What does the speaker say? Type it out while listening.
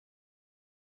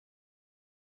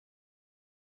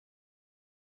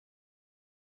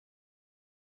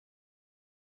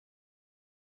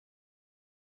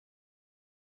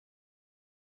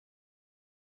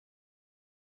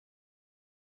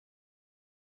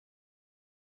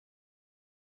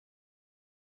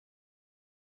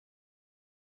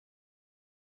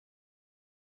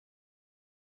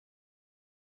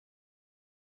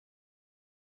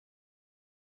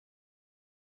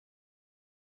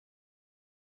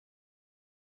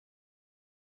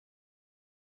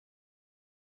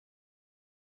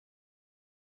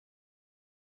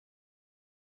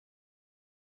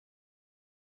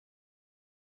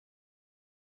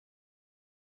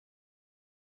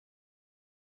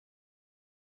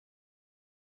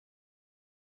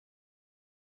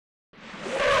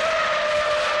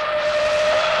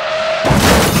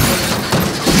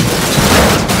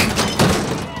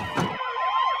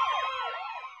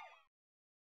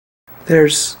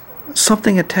There's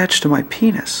something attached to my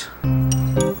penis.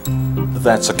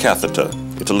 That's a catheter.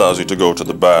 It allows you to go to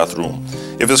the bathroom.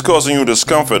 If it's causing you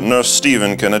discomfort, Nurse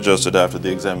Steven can adjust it after the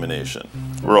examination.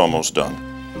 We're almost done.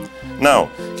 Now,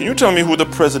 can you tell me who the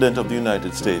President of the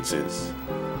United States is?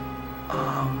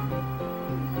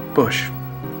 Bush.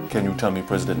 Can you tell me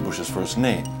President Bush's first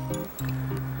name?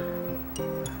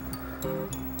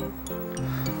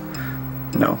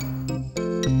 No.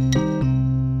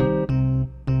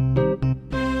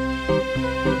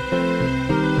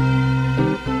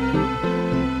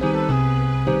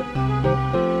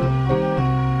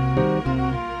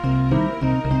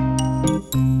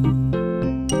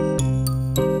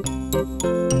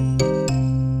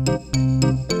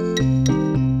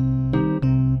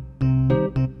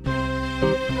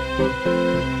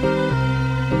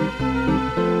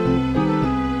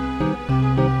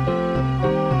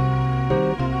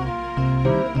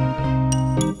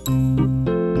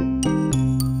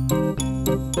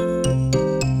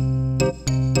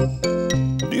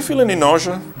 Do you feel any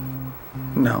nausea?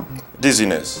 No.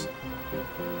 Dizziness?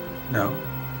 No.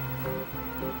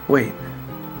 Wait.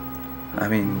 I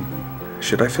mean,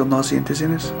 should I feel nausea and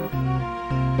dizziness?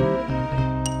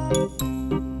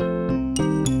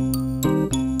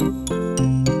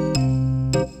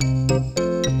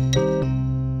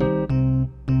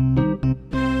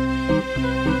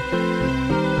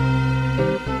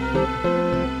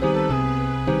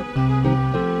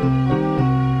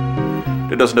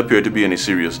 There doesn't appear to be any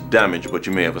serious damage, but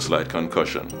you may have a slight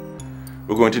concussion.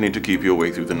 We're going to need to keep you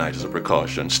awake through the night as a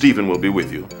precaution. Stephen will be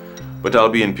with you, but I'll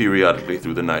be in periodically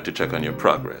through the night to check on your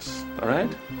progress. All right?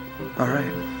 All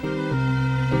right.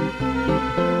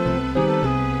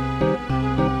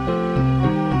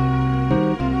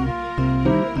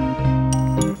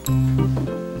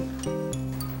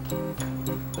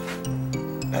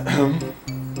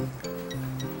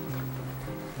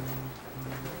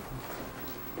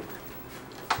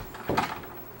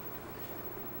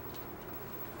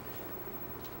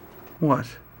 What?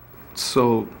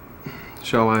 So,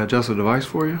 shall I adjust the device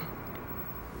for you?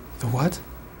 The what?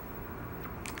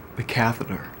 The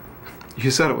catheter.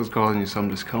 You said it was causing you some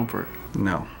discomfort.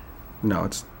 No. No,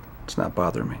 it's not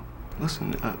bothering me.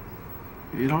 Listen,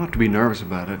 you don't have to be nervous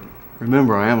about it.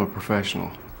 Remember, I am a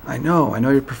professional. I know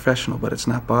you're professional, but it's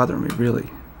not bothering me,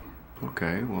 really.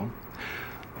 Okay, well,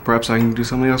 perhaps I can do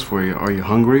something else for you. Are you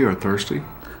hungry or thirsty?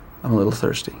 I'm a little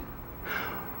thirsty.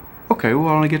 Okay, well,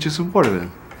 I'll get you some water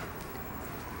then.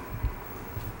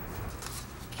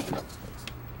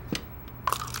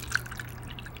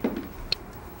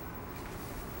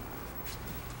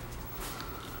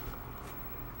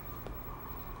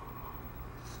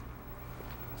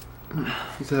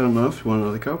 Is that enough? You want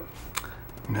another cup?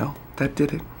 No, that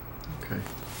did it. Okay.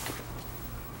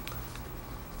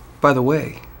 By the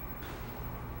way,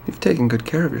 you've taken good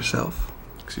care of yourself.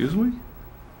 Excuse me?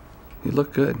 You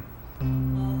look good.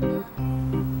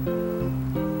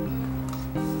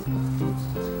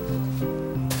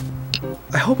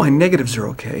 I hope my negatives are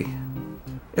okay.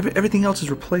 Everything else is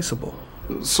replaceable.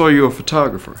 So you're a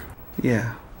photographer?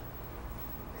 Yeah.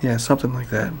 Yeah, something like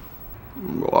that.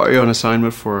 Are you on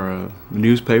assignment for a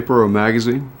newspaper or a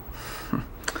magazine?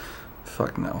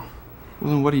 Fuck no.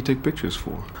 Well, then what do you take pictures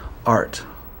for? Art.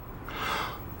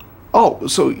 Oh,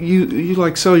 so you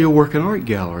like sell your work in art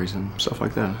galleries and stuff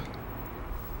like that?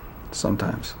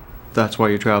 Sometimes. That's why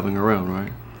you're traveling around,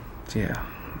 right? Yeah.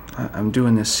 I'm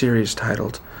doing this series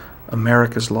titled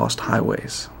America's Lost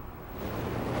Highways.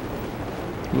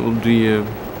 Well, do you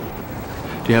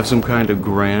have some kind of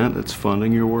grant that's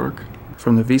funding your work?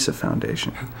 From the Visa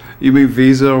Foundation. You mean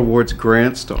Visa awards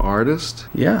grants to artists?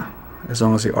 Yeah, as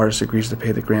long as the artist agrees to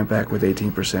pay the grant back with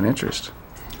 18% interest.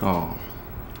 Oh.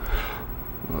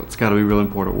 Well, it's got to be real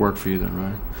important work for you then,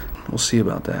 right? We'll see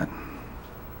about that.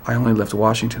 I only left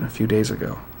Washington a few days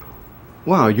ago.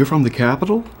 Wow, you're from the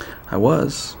capital? I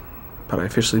was, but I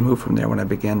officially moved from there when I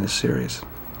began this series.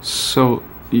 So,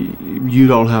 you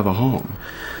don't have a home?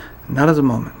 Not at the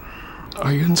moment.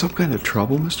 Are you in some kind of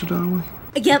trouble, Mr. Donnelly?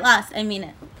 Get lost. I mean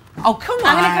it. Oh, come on.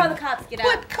 I'm gonna call the cops. Get out.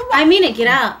 What? Come on. I mean it. Get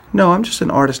out. No, I'm just an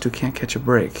artist who can't catch a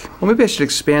break. Well, maybe I should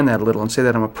expand that a little and say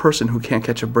that I'm a person who can't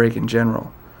catch a break in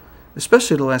general.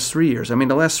 Especially the last 3 years. I mean,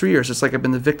 the last 3 years, it's like I've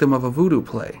been the victim of a voodoo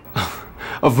play.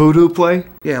 A voodoo play?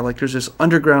 Yeah, like there's this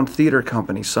underground theater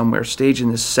company somewhere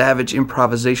staging this savage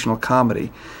improvisational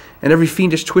comedy. And every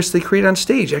fiendish twist they create on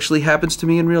stage actually happens to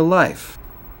me in real life.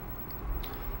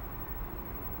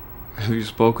 Have you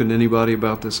spoken to anybody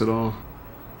about this at all?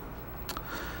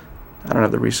 I don't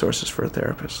have the resources for a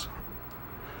therapist.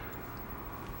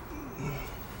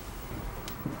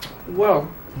 Well...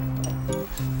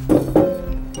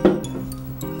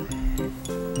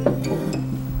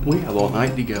 We have all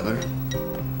night together.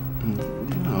 And,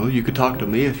 you know, you could talk to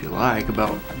me if you like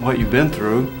about what you've been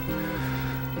through.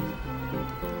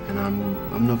 And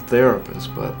I'm no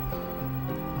therapist, but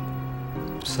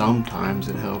sometimes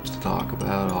it helps to talk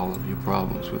about all of your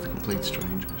problems with complete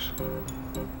strangers.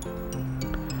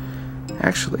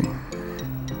 Actually,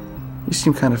 you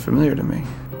seem kind of familiar to me.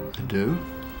 I do?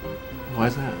 Why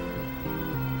is that?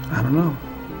 I don't know.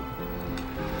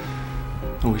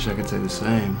 I wish I could say the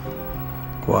same.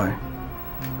 Why?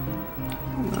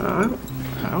 I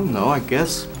don't know, I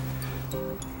guess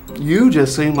you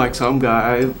just seem like some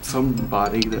guy,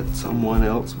 somebody that someone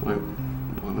else might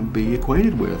want to be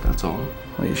acquainted with, that's all.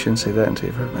 Well, you shouldn't say that until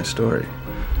you've heard my story.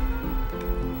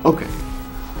 Okay.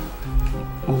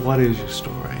 Well, what is your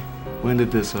story? When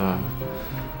did this,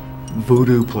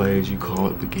 voodoo play, as you call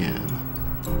it, begin?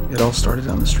 It all started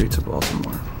on the streets of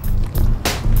Baltimore.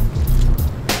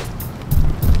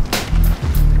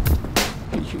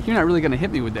 You're not really gonna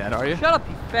hit me with that, are you? Shut up,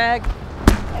 you fag.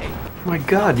 My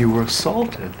God, you were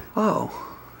assaulted. Oh,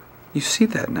 you see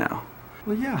that now?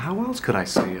 Well, yeah, how else could I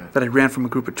see it? That I ran from a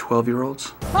group of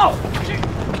 12-year-olds? Oh!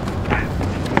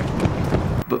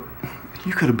 But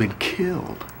you could have been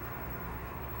killed.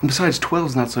 And besides,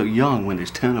 12's not so young when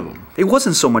there's 10 of them. It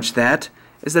wasn't so much that,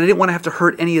 as that I didn't want to have to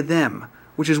hurt any of them,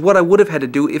 which is what I would have had to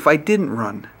do if I didn't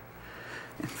run.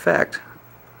 In fact,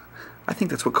 I think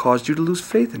that's what caused you to lose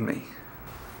faith in me.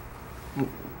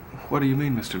 What do you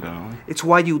mean, Mr. Donnelly? It's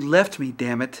why you left me,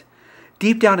 damn it.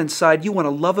 Deep down inside, you want to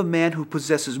love a man who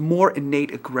possesses more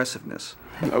innate aggressiveness.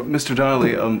 Mr.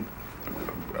 Donnelly,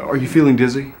 are you feeling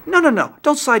dizzy? No.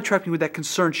 Don't sidetrack me with that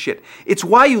concerned shit. It's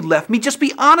why you left me. Just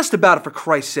be honest about it, for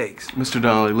Christ's sakes. Mr.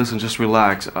 Donnelly, listen, just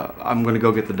relax. I'm going to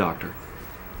go get the doctor.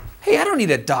 Hey, I don't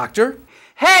need a doctor.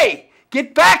 Hey!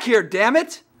 Get back here, damn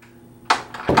it!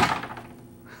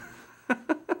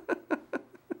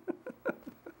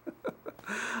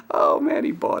 Oh, man,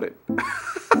 he bought it.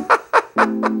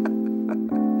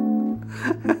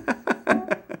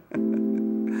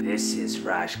 This is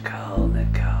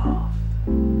Raskolnikov,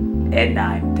 and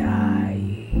I'm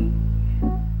dying.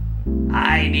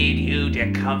 I need you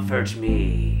to comfort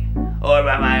me, or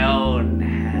by my own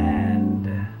hand,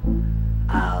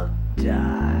 I'll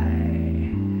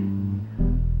die.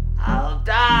 I'll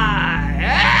die!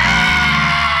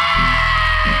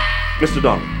 Mr.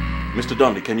 Donnelly. Mr.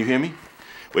 Donnelly, can you hear me?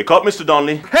 Wake up, Mr.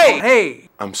 Donnelly. Hey!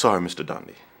 I'm sorry, Mr.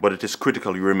 Donnelly, but it is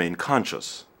critical you remain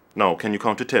conscious. Now, can you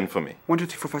count to 10 for me? 1, 2,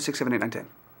 3, 4, 5, 6, 7, 8, 9, 10.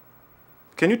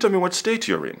 Can you tell me what state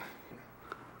you're in?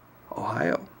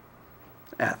 Ohio.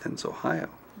 Athens, Ohio.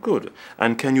 Good.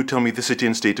 And can you tell me the city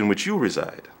and state in which you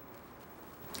reside?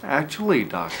 Actually,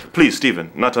 Doctor. Please,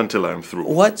 Stephen, not until I'm through.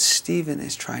 What Stephen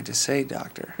is trying to say,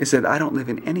 Doctor, Is that I don't live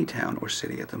in any town or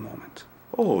city at the moment.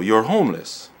 Oh, you're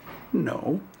homeless.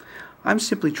 No. I'm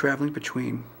simply traveling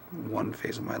between one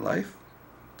phase of my life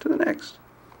to the next.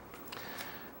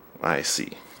 I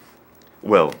see.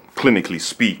 Well, clinically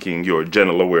speaking, your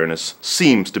general awareness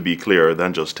seems to be clearer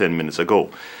than just 10 minutes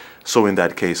ago. So in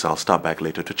that case, I'll stop back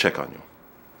later to check on you.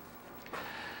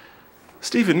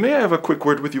 Stephen, may I have a quick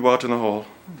word with you out in the hall?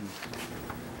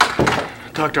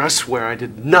 Doctor, I swear I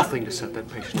did nothing to set that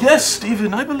patient up. Yes,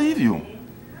 Stephen, I believe you.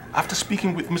 After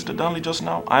speaking with Mr. Donnelly just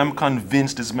now, I am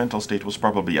convinced his mental state was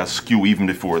probably askew even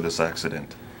before this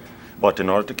accident. But in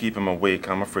order to keep him awake,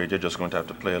 I'm afraid you're just going to have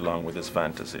to play along with his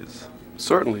fantasies.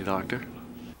 Certainly, Doctor.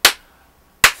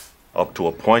 Up to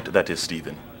a point, that is,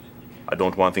 Stephen. I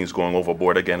don't want things going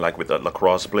overboard again like with that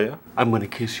lacrosse player. I'm going to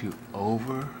kiss you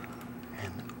over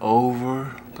and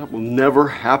over. That will never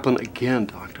happen again,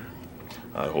 Doctor.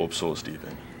 I hope so,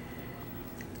 Stephen.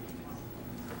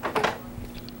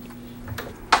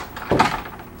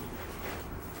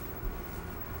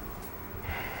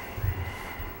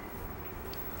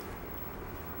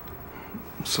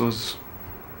 So is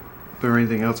there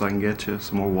anything else I can get you?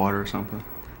 Some more water or something?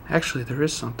 Actually, there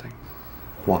is something.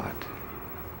 What?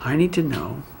 I need to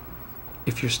know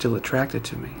if you're still attracted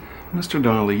to me. Mr.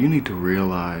 Donnelly, you need to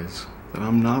realize that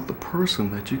I'm not the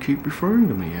person that you keep referring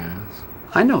to me as.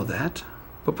 I know that.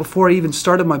 But before I even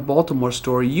started my Baltimore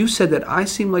story, you said that I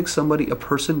seem like somebody a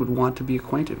person would want to be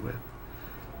acquainted with.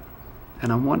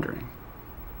 And I'm wondering,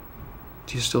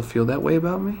 do you still feel that way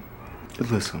about me?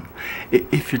 Listen,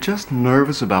 if you're just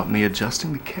nervous about me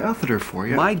adjusting the catheter for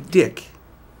you... My dick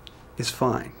is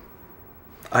fine.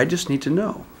 I just need to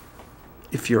know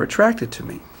if you're attracted to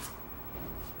me.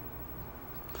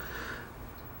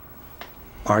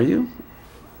 Are you?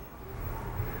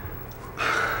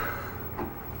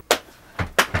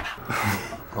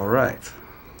 All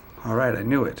right, I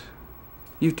knew it.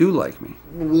 You do like me.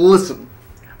 Listen,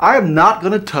 I am not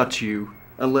going to touch you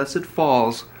unless it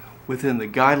falls within the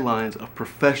guidelines of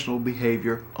professional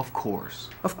behavior, of course.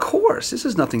 Of course, this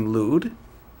is nothing lewd.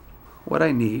 What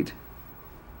I need,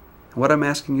 what I'm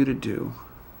asking you to do,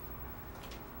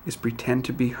 is pretend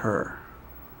to be her.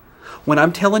 When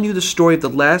I'm telling you the story of the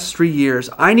last 3 years,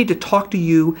 I need to talk to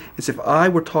you as if I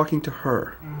were talking to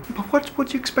her. But what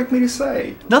do you expect me to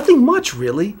say? Nothing much,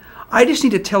 really. I just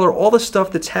need to tell her all the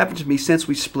stuff that's happened to me since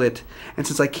we split. And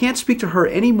since I can't speak to her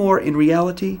anymore in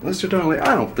reality... Mr. Donnelly,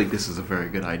 I don't think this is a very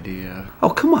good idea. Oh,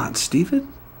 come on,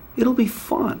 Stephen. It'll be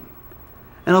fun.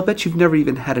 And I'll bet you've never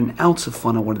even had an ounce of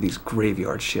fun on one of these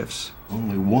graveyard shifts.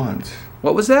 Only once.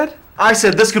 What was that? I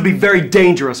said this could be very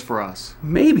dangerous for us.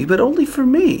 Maybe, but only for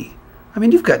me. I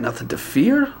mean, you've got nothing to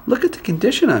fear. Look at the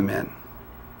condition I'm in.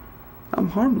 I'm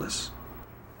harmless.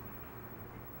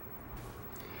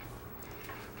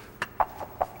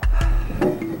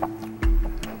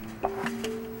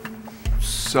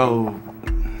 So,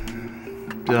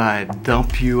 did I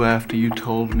dump you after you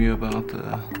told me about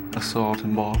the assault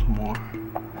in Baltimore?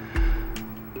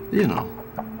 You know,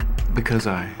 because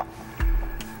I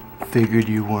figured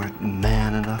you weren't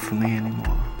man enough for me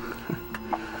anymore.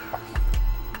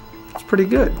 It's pretty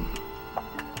good.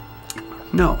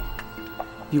 No.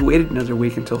 You waited another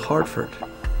week until Hartford.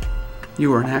 You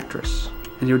were an actress,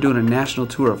 and you were doing a national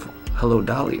tour of Hello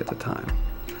Dolly at the time.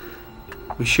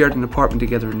 We shared an apartment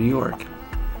together in New York,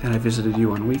 and I visited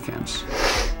you on weekends.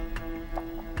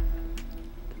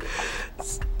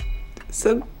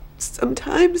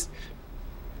 Sometimes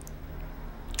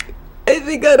I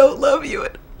think I don't love you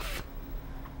enough.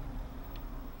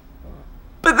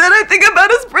 But then I think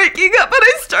about us breaking up and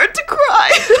I start to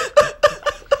cry.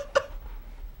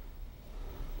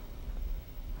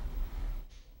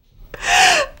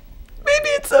 Maybe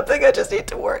it's something I just need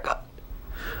to work on.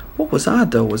 What was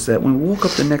odd, though, was that when we woke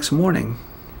up the next morning,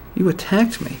 you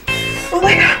attacked me. Oh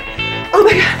my god! Oh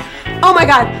my god! Oh my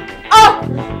god! Oh!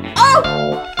 Oh!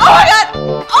 Oh my god!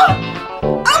 Oh!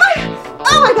 Oh my!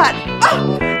 Oh my god!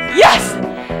 Oh! Yes!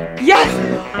 Yes!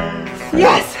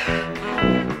 Yes!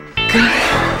 God!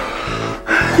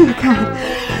 Oh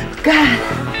god! God!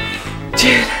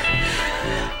 Jude,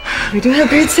 we do have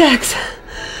great sex.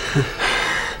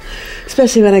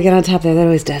 Especially when I get on top there, that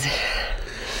always does it.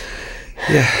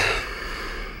 Yeah.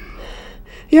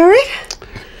 You alright?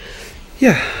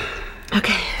 Yeah.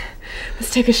 Okay,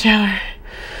 let's take a shower. I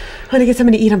want to get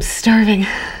something to eat, I'm starving.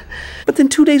 But then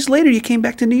 2 days later, you came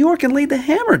back to New York and laid the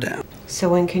hammer down. So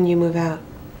when can you move out?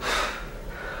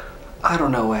 I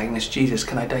don't know, Agnes. Jesus,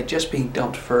 can I digest being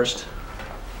dumped first?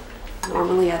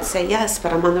 Normally I'd say yes,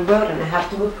 but I'm on the road and I have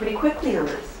to move pretty quickly on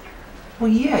this. Well,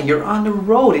 yeah, you're on the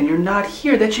road and you're not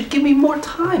here. That should give me more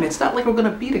time. It's not like we're gonna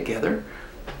be together.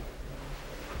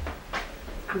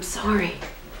 I'm sorry.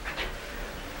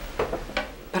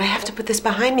 But I have to put this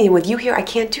behind me, and with you here, I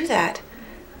can't do that.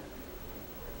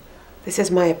 This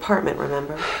is my apartment,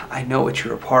 remember? I know it's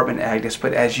your apartment, Agnes,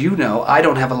 but as you know, I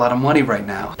don't have a lot of money right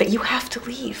now. But you have to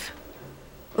leave.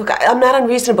 Look, I'm not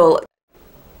unreasonable.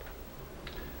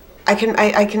 I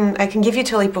can give you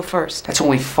till April 1st. That's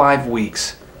only 5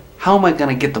 weeks. How am I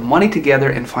gonna get the money together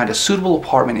and find a suitable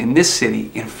apartment in this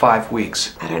city in 5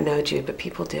 weeks? I don't know, Jude, but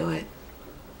people do it.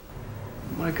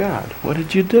 My God, what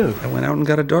did you do? I went out and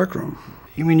got a darkroom.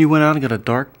 You mean you went out and got a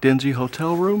dark, dingy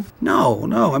hotel room? No.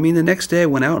 I mean, the next day I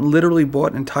went out and literally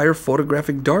bought an entire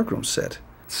photographic darkroom set.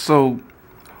 So,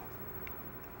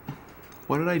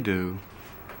 what did I do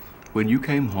when you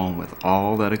came home with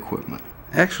all that equipment?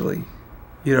 Actually,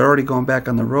 you'd already gone back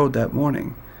on the road that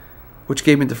morning, which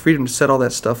gave me the freedom to set all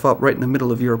that stuff up right in the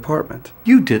middle of your apartment.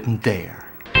 You didn't dare.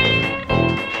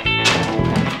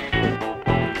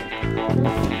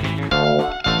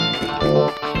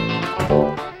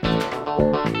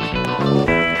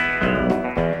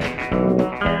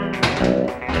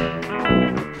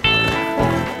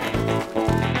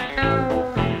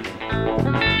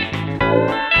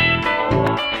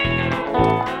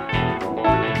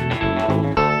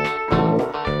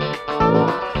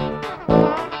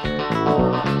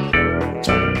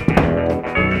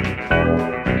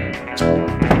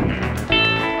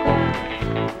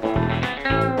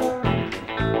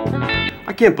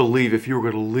 I can't believe if you were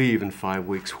going to leave in 5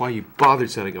 weeks, why you bothered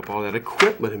setting up all that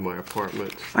equipment in my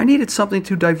apartment. I needed something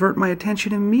to divert my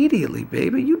attention immediately,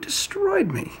 baby. You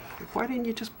destroyed me. Why didn't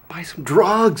you just buy some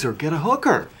drugs or get a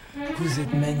hooker? Vous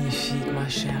êtes magnifique, ma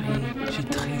chérie. J'ai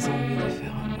très envie de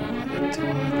faire amour avec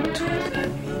toi toute la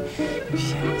nuit.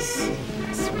 Viens ici,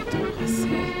 laisse-moi t'embrasser.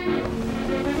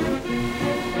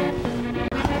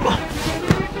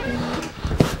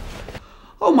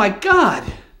 Oh my God!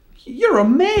 You're a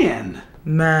man!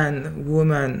 Man,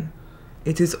 woman,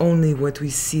 It is only what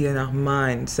we see in our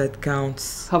minds that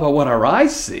counts. How about what our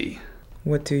eyes see?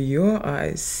 What do your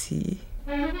eyes see?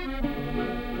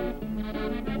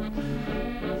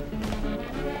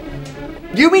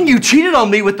 You mean you cheated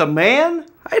on me with the man?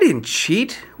 I didn't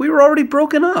cheat. We were already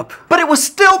broken up. But it was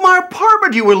still my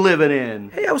apartment you were living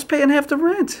in. Hey, I was paying half the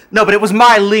rent. No, but it was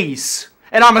my lease.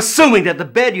 And I'm assuming that the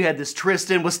bed you had this tryst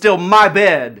in was still my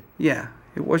bed. Yeah,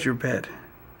 it was your bed.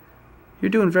 You're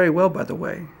doing very well, by the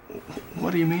way.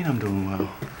 What do you mean I'm doing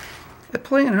well? At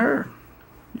playing her.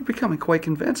 You're becoming quite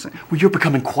convincing. Well, you're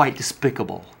becoming quite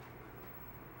despicable.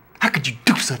 How could you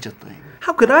do such a thing?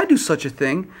 How could I do such a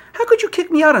thing? How could you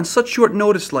kick me out on such short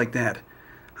notice like that?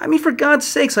 I mean, for God's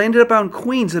sakes, I ended up out in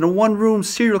Queens in a one-room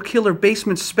serial killer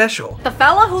basement special. The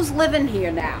fella who's living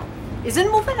here now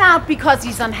isn't moving out because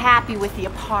he's unhappy with the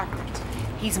apartment.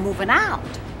 He's moving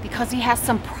out because he has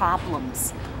some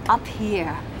problems up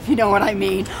here, if you know what I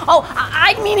mean. Oh,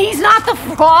 I mean, he's not the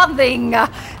frothing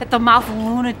at the mouth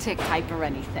lunatic type or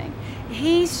anything.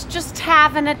 He's just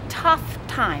having a tough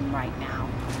time right now.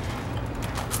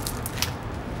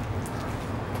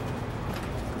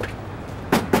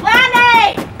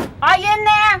 Lenny! Are you in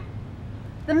there?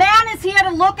 The man is here to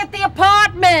look at the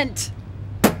apartment.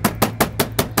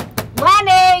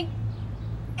 Lenny!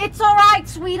 It's all right,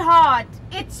 sweetheart.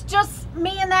 It's just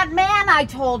me and that man I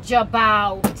told you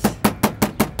about.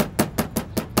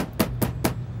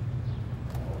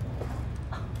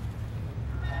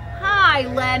 Hi,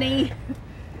 Lenny.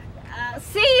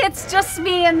 See, it's just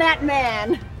me and that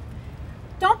man.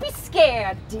 Don't be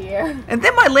scared, dear. And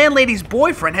then my landlady's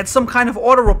boyfriend had some kind of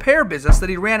auto repair business that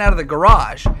he ran out of the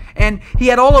garage. And he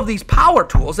had all of these power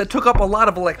tools that took up a lot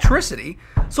of electricity.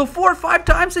 So 4 or 5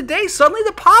 times a day, suddenly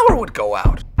the power would go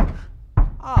out.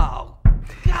 Oh,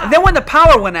 God. And then when the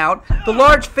power went out, the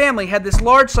large family had this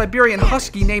large Siberian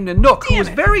husky named Anook, who was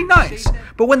very nice.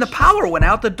 But when the power went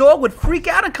out, the dog would freak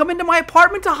out and come into my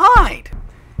apartment to hide.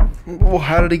 Well,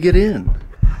 how did he get in?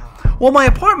 Well, my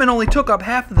apartment only took up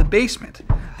half of the basement.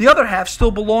 The other half still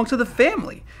belonged to the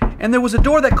family. And there was a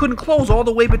door that couldn't close all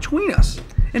the way between us.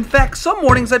 In fact, some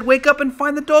mornings I'd wake up and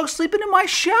find the dog sleeping in my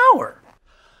shower.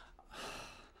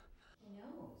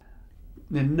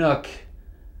 Anook,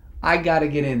 I gotta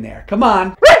get in there. Come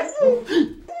on.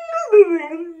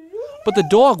 But the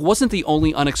dog wasn't the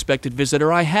only unexpected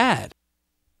visitor I had.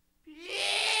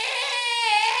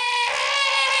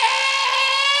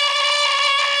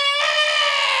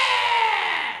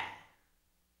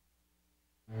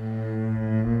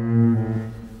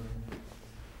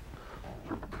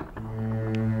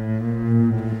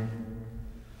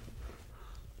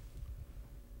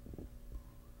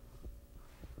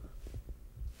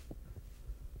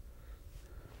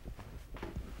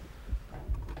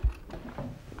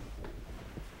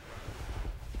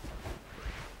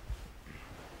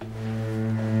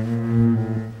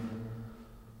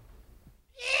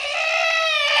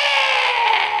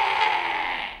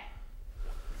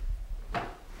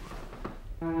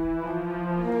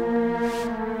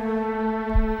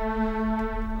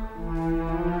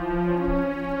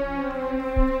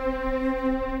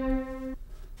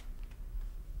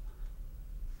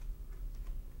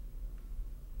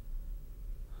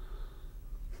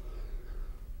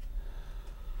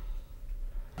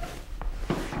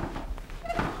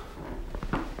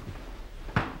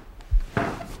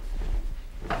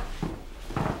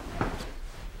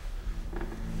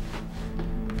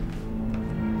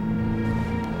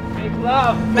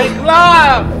 Make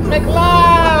love! Make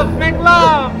love! Make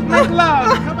love! Make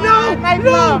love! Come on! Make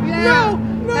love! Yeah!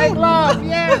 Make love!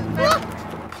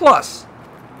 Yeah! Plus,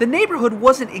 the neighborhood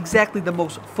wasn't exactly the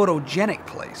most photogenic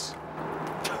place.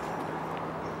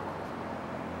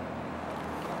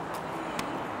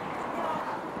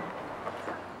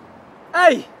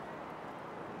 Hey!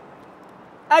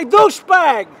 Hey,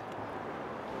 douchebag!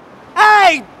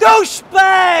 Hey,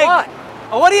 douchebag! What?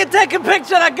 Oh, what are you taking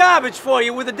pictures of that garbage for?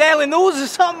 You with the Daily News or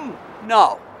something?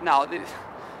 No.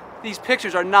 These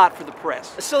pictures are not for the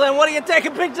press. So then what are you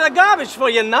taking pictures of garbage for,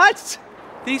 you nuts?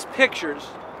 These pictures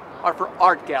are for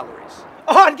art galleries.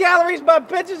 Art galleries buy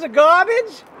pictures of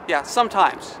garbage? Yeah,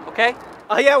 sometimes, okay?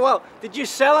 Oh, yeah, well, did you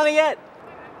sell any yet?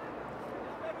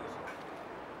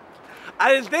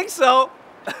 I didn't think so.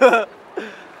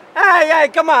 Hey,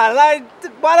 come on.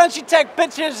 Why don't you take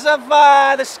pictures of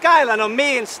the skyline of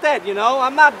me instead, you know?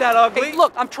 I'm not that ugly. Hey,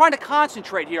 look, I'm trying to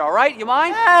concentrate here, all right? You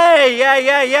mind? Hey,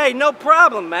 yeah, no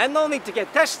problem, man. No need to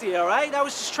get testy, all right? I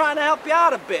was just trying to help you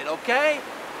out a bit, okay?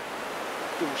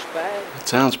 Douchebag. That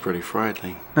sounds pretty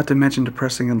frightening. Not to mention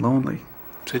depressing and lonely.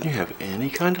 Didn't you have any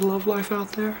kind of love life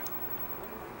out there?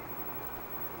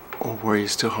 Or were you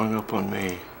still hung up on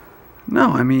me?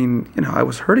 No, I mean, I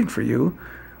was hurting for you,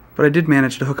 but I did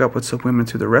manage to hook up with some women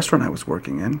through the restaurant I was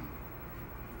working in.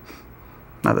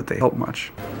 Not that they helped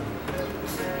much.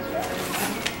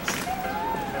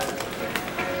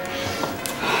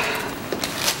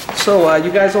 So,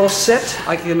 you guys all set?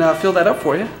 I can fill that up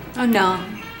for you. Oh, no.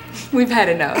 We've had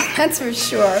enough. That's for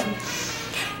sure.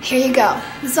 Here you go.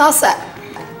 It's all set.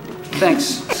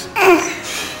 Thanks.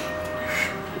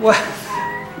 What?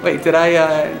 Wait, did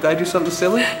I do something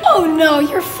silly? Oh, no,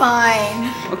 you're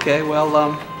fine. Okay,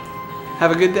 well, have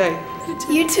a good day.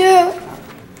 You too.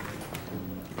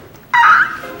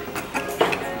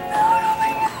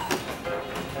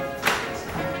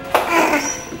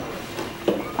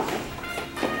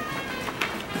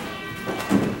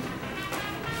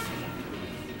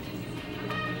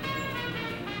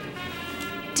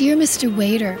 Dear Mr.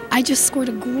 Waiter, I just scored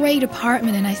a great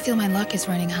apartment and I feel my luck is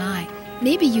running high.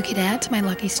 Maybe you could add to my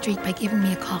lucky streak by giving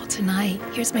me a call tonight.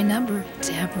 Here's my number,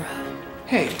 Debra.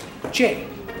 Hey, Jay.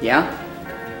 Yeah?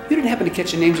 You didn't happen to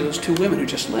catch the names of those two women who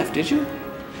just left, did you?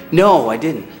 No, I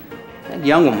didn't. That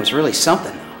young one was really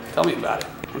something, though. Tell me about it.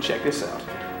 And check this out.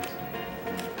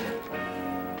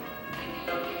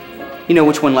 You know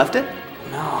which one left it?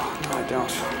 No, I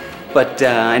don't. But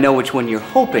I know which one you're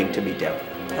hoping to be Debra.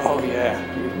 Oh, yeah,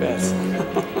 you bet.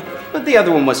 But the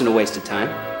other one wasn't a waste of time.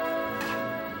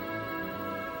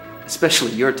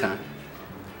 Especially your time.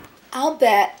 I'll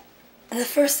bet the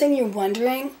first thing you're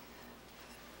wondering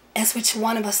is which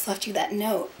one of us left you that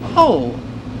note. Oh,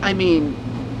 I mean,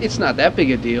 it's not that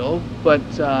big a deal, but,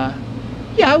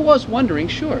 yeah, I was wondering,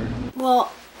 sure.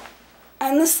 Well,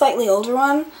 I'm the slightly older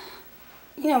one,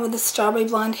 with the strawberry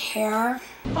blonde hair.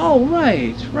 Oh,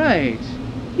 right.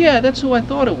 Yeah, that's who I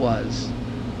thought it was.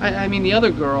 I mean, the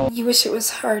other girl... You wish it was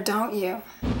her, don't you?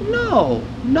 No.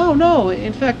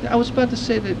 In fact, I was about to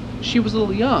say that she was a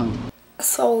little young.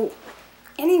 So,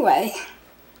 anyway,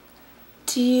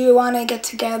 do you want to get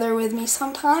together with me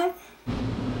sometime?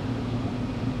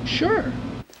 Sure.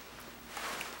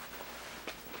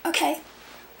 Okay.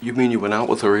 You mean you went out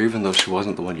with her even though she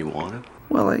wasn't the one you wanted?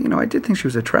 Well, I did think she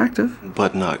was attractive.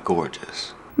 But not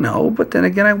gorgeous. No, but then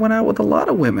again, I went out with a lot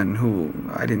of women who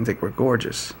I didn't think were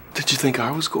gorgeous. Did you think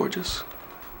I was gorgeous?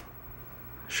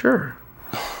 Sure.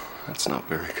 That's not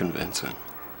very convincing.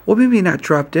 Well, maybe not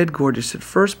drop dead gorgeous at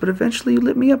first, but eventually you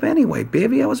lit me up anyway,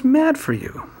 baby. I was mad for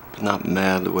you. But not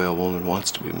mad the way a woman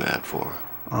wants to be mad for.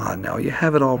 Ah, no, you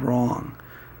have it all wrong.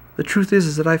 The truth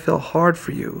is that I fell hard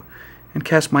for you and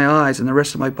cast my eyes and the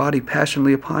rest of my body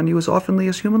passionately upon you as oftenly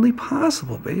as humanly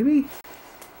possible, baby.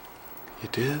 You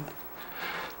did?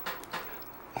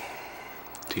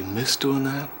 Do you miss doing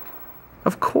that?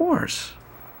 Of course.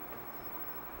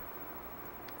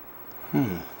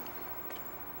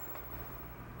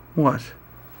 What?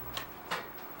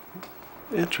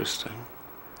 Interesting.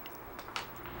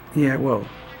 Yeah, well,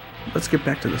 let's get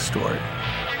back to the story.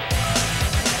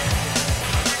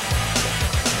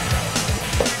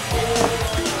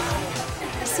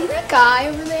 See that guy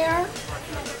over there?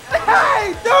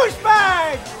 Hey,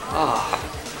 douchebag!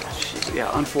 Oh,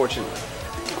 yeah, unfortunately.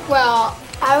 Well,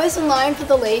 I was in line for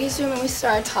the ladies' room and we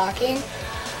started talking.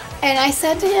 And I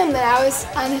said to him that I was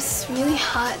on this really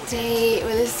hot date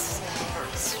with this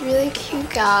really cute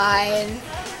guy and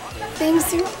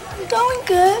things are going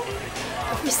good.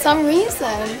 But for some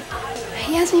reason,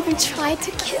 he hasn't even tried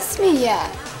to kiss me yet.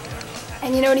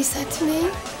 And you know what he said to me?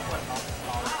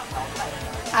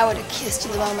 I would have kissed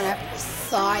you the moment I first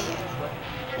saw you.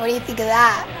 What do you think of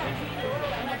that?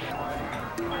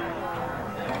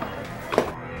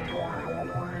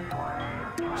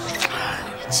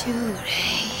 Jude,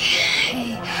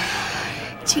 hey,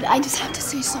 Jude, I just have to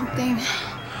say something.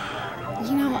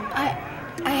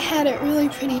 I had it really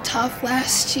pretty tough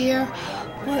last year,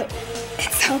 but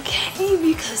it's okay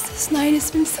because this night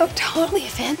has been so totally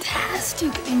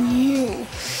fantastic, and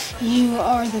you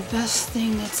are the best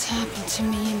thing that's happened to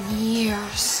me in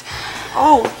years.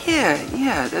 Oh,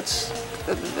 yeah,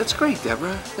 that's great,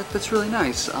 Debra. That's really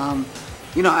nice.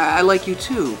 I like you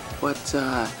too, but,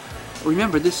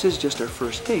 remember, this is just our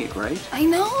first date, right? I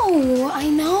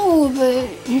know, but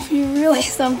if you're really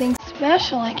something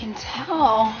special, I can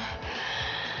tell.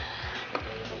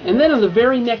 And then on the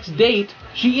very next date,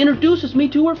 she introduces me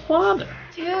to her father.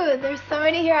 Jude, there's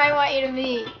somebody here I want you to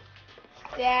meet.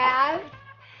 Dad,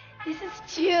 this is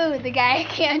Jude, the guy I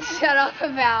can't shut up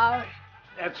about.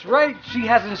 That's right, she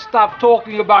hasn't stopped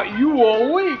talking about you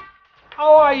all week.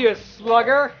 How are you,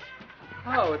 slugger?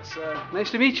 Oh, it's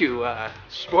nice to meet you,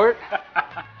 sport.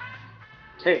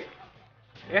 Hey,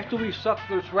 after we suck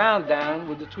this round down,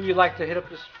 would the two of you like to hit up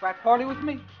this frat party with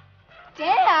me?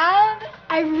 Dad,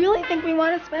 I really think we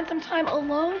want to spend some time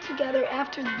alone together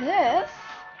after this.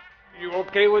 You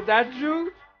okay with that,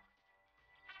 Jude?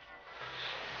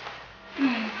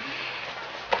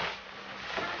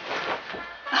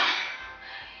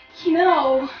 You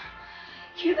know,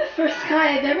 you're the first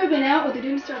guy I've ever been out with who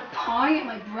didn't start pawing at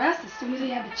my breast as soon as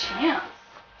he had the chance.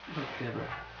 Look, Debra,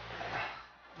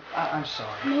 I'm sorry.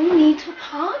 No need to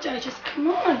apologize. Just come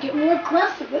on, get more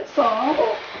aggressive, that's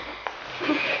all.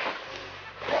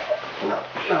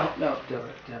 No,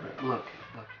 Debra, look.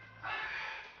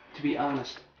 To be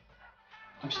honest,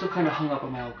 I'm still kind of hung up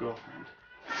on my old girlfriend.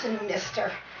 Listen,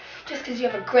 mister, just because you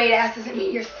have a great ass doesn't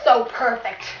mean you're so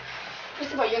perfect.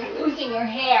 First of all, you're losing your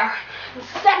hair. And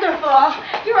second of all,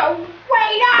 you're a waiter!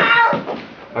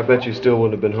 I bet you still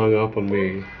wouldn't have been hung up on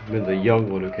me. I mean, the young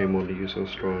one who came onto you so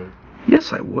strong.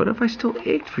 Yes, I would if I still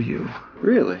ached for you.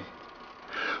 Really?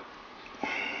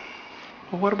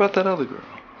 Well, what about that other girl?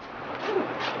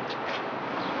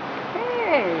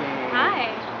 Hey! Hi.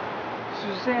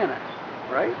 Susanna,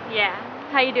 right? Yeah.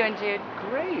 How you doing, Jude?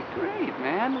 Great,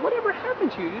 man. Whatever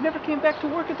happened to you? You never came back to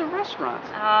work at the restaurant.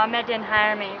 Oh, Med didn't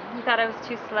hire me. He thought I was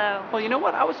too slow. Well, you know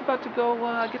what? I was about to go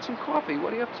get some coffee.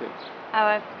 What are you up to? Oh,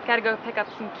 I've got to go pick up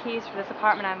some keys for this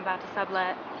apartment I'm about to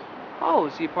sublet. Oh,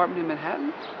 is the apartment in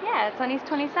Manhattan? Yeah, it's on East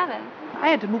 27th. I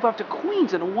had to move out to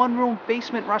Queens in a one-room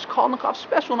basement Raskolnikov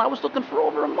special, and I was looking for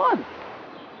over a month.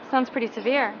 Sounds pretty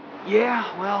severe. Yeah,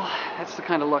 well, that's the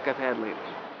kind of luck I've had lately.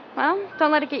 Well,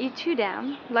 don't let it get you too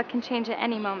down. Luck can change at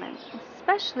any moment,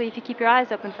 especially if you keep your eyes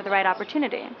open for the right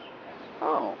opportunity.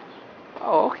 Oh,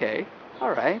 okay.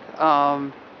 All right.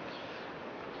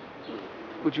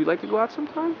 Would you like to go out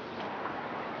sometime?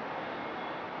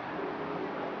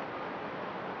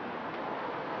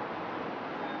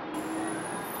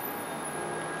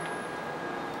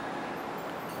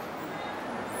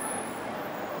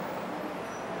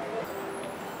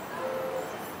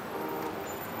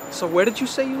 So where did you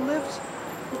say you lived?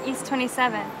 East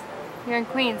 27th. You're in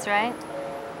Queens, right?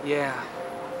 Yeah,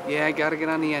 I gotta get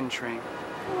on the N train.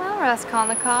 Well,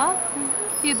 Raskolnikov,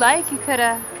 if you'd like, you could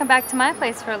come back to my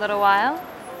place for a little while.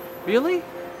 Really?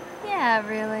 Yeah,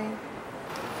 really.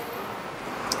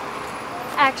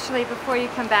 Actually, before you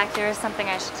come back, there is something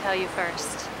I should tell you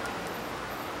first.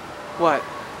 What?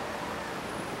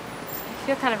 I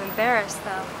feel kind of embarrassed,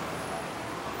 though.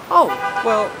 Oh,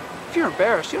 well, if you're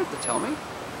embarrassed, you don't have to tell me.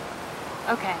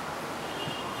 Okay.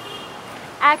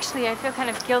 Actually, I feel kind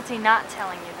of guilty not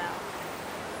telling you, though.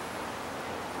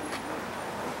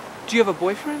 Do you have a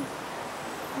boyfriend?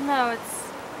 No, it's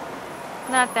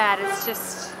not that. It's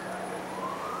just...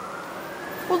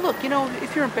 Well, look,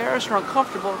 if you're embarrassed or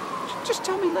uncomfortable, just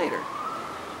tell me later.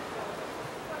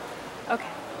 Okay.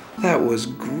 That was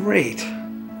great.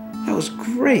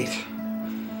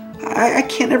 I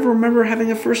can't ever remember having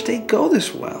a first date go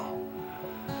this well.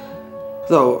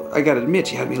 Though, I gotta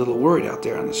admit, you had me a little worried out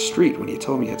there on the street when you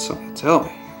told me you had something to tell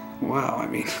me. Wow, I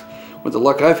mean, with the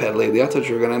luck I've had lately, I thought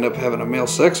you were gonna end up having a male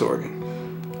sex organ.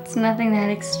 It's nothing that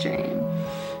extreme.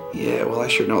 Yeah, well, I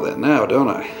sure know that now, don't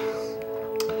I?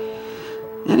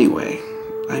 Anyway,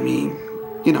 I mean,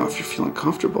 if you're feeling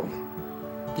comfortable,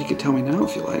 you can tell me now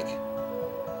if you like.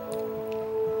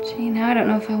 Gee, now I don't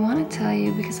know if I want to tell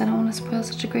you because I don't want to spoil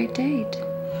such a great date.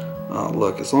 Oh,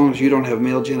 look, as long as you don't have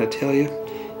male genitalia,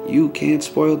 you can't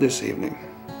spoil this evening.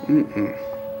 Mm-mm.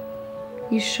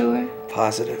 You sure?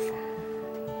 Positive.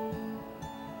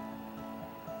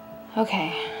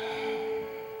 Okay.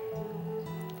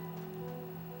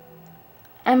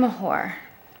 I'm a whore.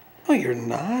 Oh, you're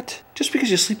not? Just because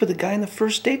you sleep with a guy on the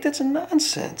first date, that's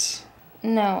nonsense.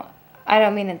 No, I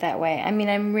don't mean it that way. I mean,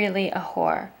 I'm really a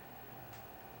whore.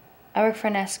 I work for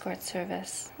an escort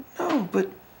service. No, but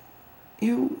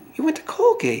you went to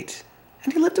Colgate.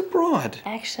 And you lived abroad.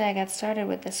 Actually, I got started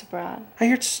with this abroad. I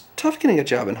hear it's tough getting a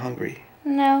job in Hungary.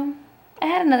 No, I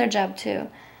had another job too.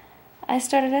 I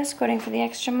started escorting for the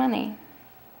extra money.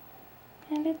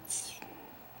 And it's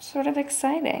sort of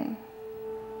exciting.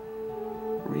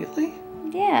 Really?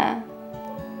 Yeah.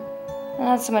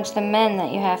 Not so much the men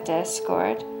that you have to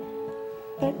escort,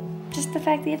 but just the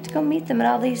fact that you have to go meet them at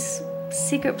all these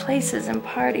secret places and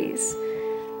parties.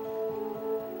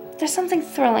 There's something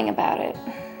thrilling about it.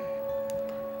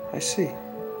 I see.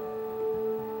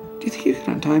 Do you think you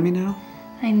can untie me now?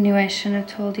 I knew I shouldn't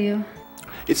have told you.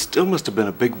 It still must have been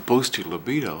a big boost to your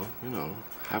libido,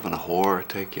 having a whore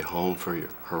take you home for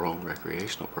her own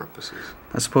recreational purposes.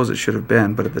 I suppose it should have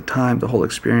been, but at the time, the whole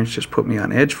experience just put me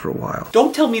on edge for a while.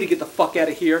 Don't tell me to get the fuck out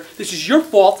of here. This is your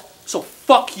fault, so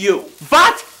fuck you.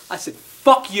 What? I said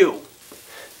fuck you.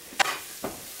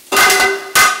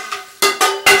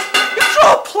 You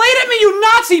throw a plate at me, you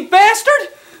Nazi bastard!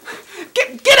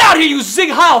 Get out here, you Zig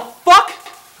Heil fuck!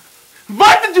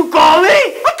 What did you call me?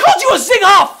 I called you a Zig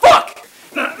Heil fuck!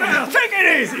 Now, take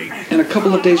it easy. And a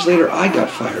couple of days later, I got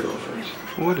fired over it.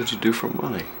 What did you do for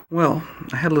money? Well,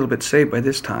 I had a little bit saved by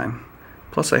this time.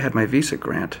 Plus, I had my visa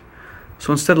grant.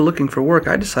 So instead of looking for work,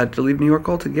 I decided to leave New York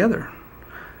altogether.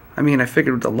 I mean, I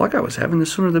figured with the luck I was having, the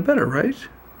sooner the better, right?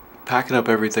 Packing up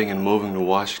everything and moving to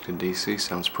Washington, D.C.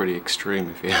 sounds pretty extreme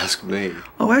if you ask me.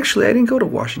 Oh, actually, I didn't go to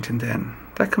Washington then.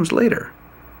 That comes later.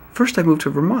 First, I moved to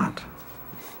Vermont.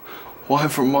 Why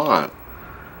Vermont?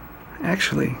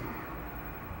 Actually,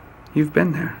 you've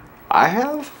been there. I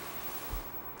have?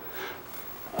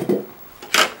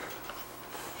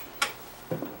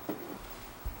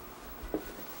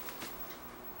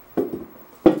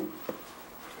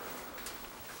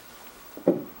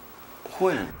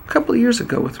 When? A couple of years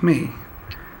ago with me.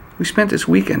 We spent this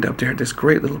weekend up there at this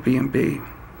great little B&B.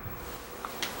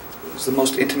 It was the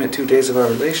most intimate 2 days of our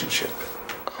relationship.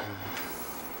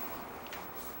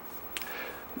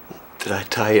 Did I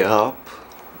tie you up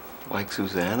like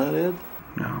Susanna did?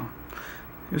 No.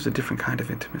 It was a different kind of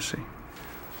intimacy.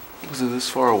 Was it this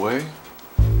far away?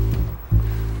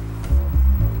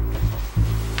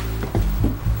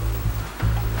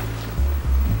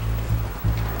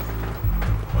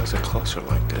 Why is it closer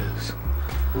like this?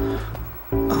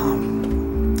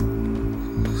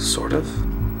 Sort of.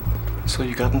 So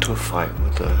you got into a fight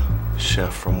with the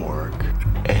chef from work,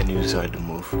 and you decided to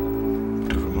move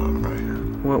to Vermont, right?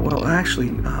 Well, actually,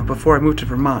 before I moved to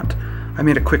Vermont, I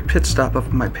made a quick pit stop up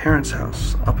at my parents'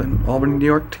 house up in Albany, New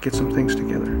York to get some things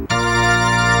together.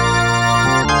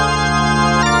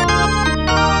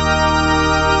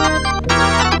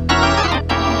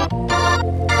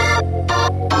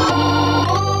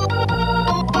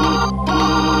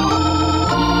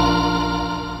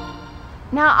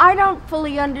 Now, I don't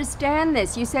fully understand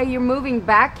this. You say you're moving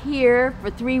back here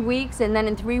for 3 weeks, and then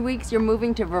in 3 weeks you're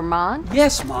moving to Vermont?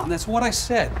 Yes, Mom, that's what I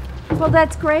said. Well,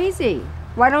 that's crazy.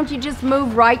 Why don't you just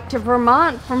move right to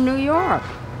Vermont from New York?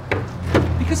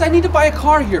 Because I need to buy a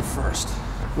car here first.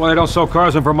 Well, they don't sell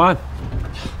cars in Vermont?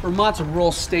 Vermont's a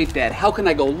rural state, Dad. How can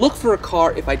I go look for a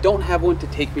car if I don't have one to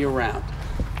take me around?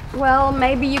 Well,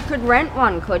 maybe you could rent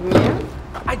one, couldn't you?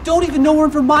 I don't even know where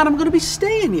in Vermont I'm going to be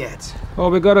staying yet. Oh,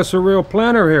 we got us a real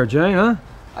planner here, Jay, huh?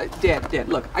 Dad,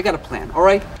 look, I got a plan, all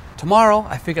right? Tomorrow,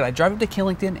 I figured I'd drive up to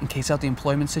Killington and case out the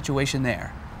employment situation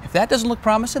there. If that doesn't look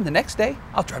promising, the next day,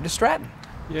 I'll drive to Stratton.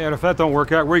 Yeah, and if that don't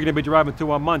work out, where are you going to be driving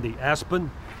to on Monday? Aspen?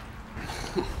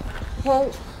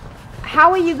 Well,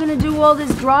 how are you going to do all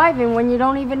this driving when you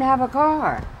don't even have a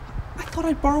car? I thought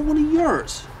I'd borrow one of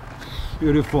yours.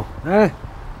 Beautiful.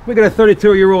 We got a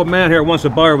 32-year-old man here who wants to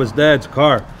borrow his dad's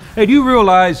car. Hey, do you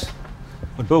realize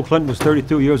when Bill Clinton was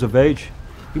 32 years of age,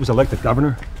 he was elected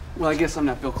governor? Well, I guess I'm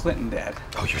not Bill Clinton, Dad.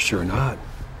 Oh, you're sure not?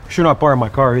 Sure not borrowing my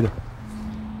car either.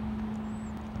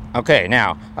 Okay,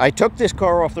 now, I took this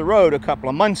car off the road a couple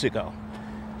of months ago.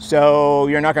 So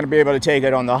you're not going to be able to take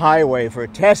it on the highway for a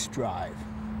test drive.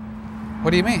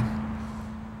 What do you mean?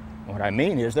 What I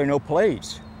mean is there are no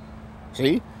plates.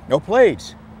 See? No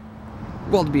plates.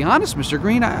 Well, to be honest, Mr.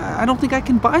 Green, I don't think I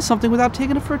can buy something without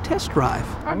taking it for a test drive.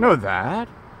 I know that.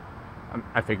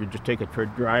 I figured just take it for a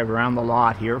drive around the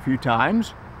lot here a few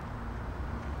times.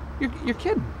 You're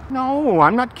kidding. No,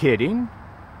 I'm not kidding.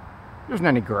 There isn't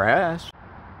any grass.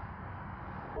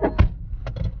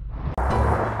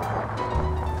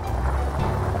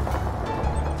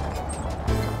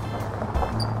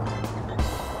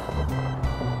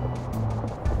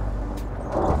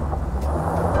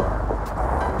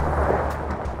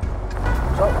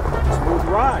 Smooth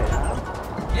ride,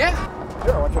 huh? Yeah.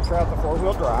 Sure, want you to try out the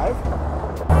four-wheel drive?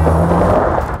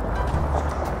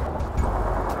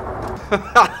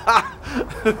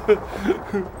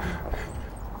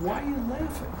 Why are you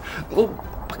laughing?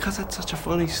 Well, because that's such a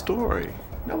funny story.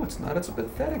 No, it's not. It's a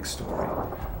pathetic story.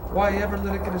 Why ever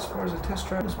let it get as far as a test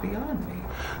drive is beyond me.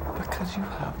 Because you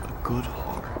have a good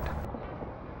heart.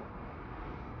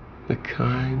 A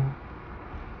kind,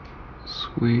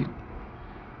 sweet,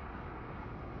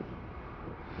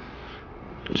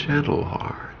 gentle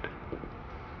heart.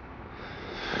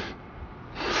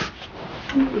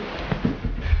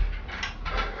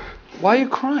 Why are you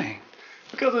crying?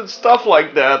 Because it's stuff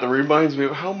like that that reminds me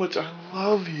of how much I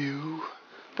love you.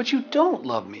 But you don't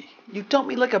love me. You dump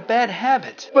me like a bad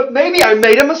habit. But maybe I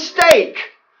made a mistake.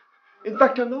 In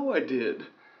fact, I know I did.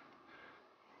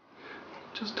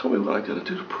 Just tell me what I gotta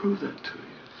do to prove that to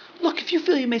you. Look, if you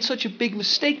feel you made such a big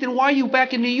mistake, then why are you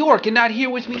back in New York and not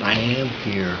here with me? But I am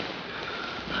here.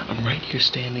 I'm right here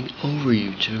standing over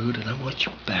you, Jude, and I want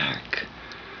you back.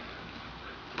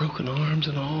 Broken arms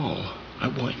and all. I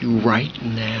want you right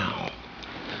now.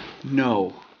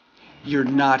 No, you're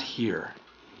not here.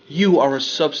 You are a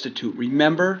substitute,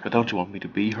 remember? But don't you want me to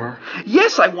be her?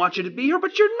 Yes, I want you to be her,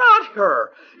 but you're not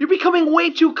her. You're becoming way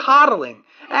too coddling.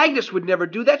 Agnes would never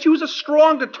do that. She was a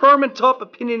strong, determined, tough,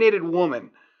 opinionated woman.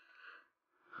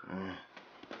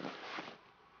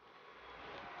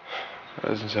 That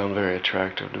doesn't sound very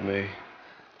attractive to me.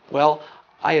 Well,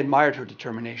 I admired her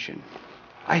determination.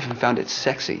 I even found it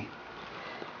sexy.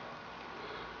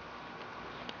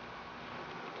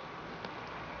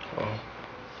 Well,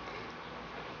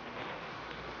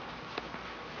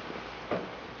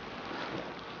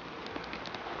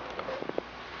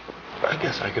 I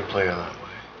guess I could play her that way.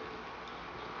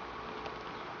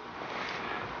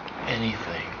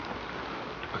 Anything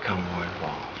to become more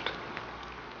involved.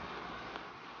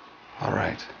 All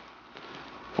right.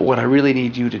 But what I really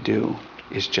need you to do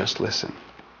is just listen.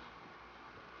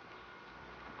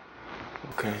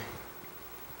 Okay.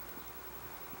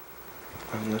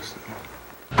 I'm listening.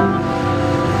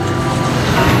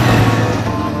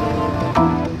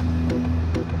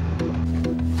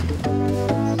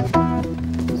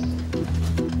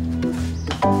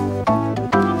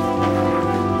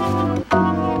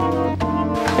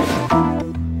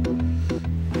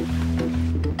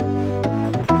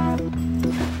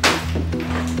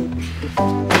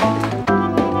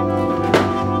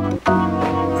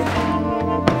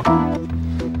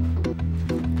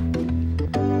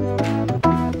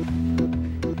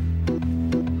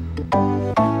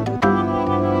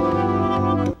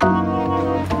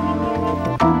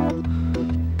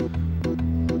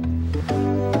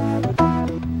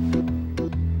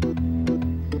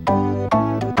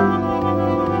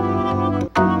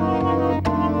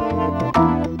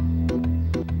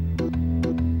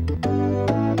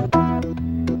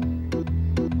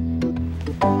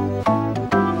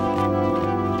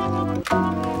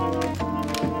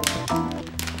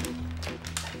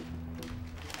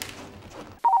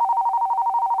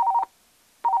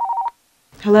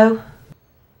 Hello?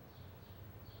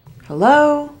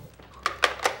 Hello?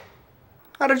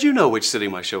 How did you know which city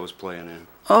my show was playing in?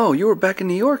 Oh, you were back in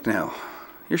New York now.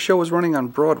 Your show was running on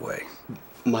Broadway.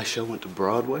 My show went to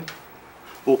Broadway?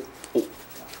 Well,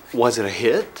 was it a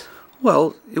hit?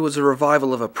 Well, it was a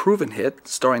revival of a proven hit,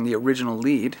 starring the original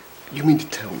lead. You mean to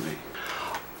tell me,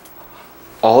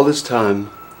 all this time,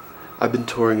 I've been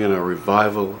touring in a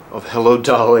revival of Hello,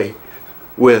 Dolly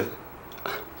with,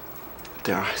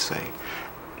 dare I say,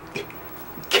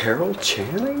 Carol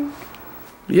Channing?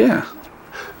 Yeah.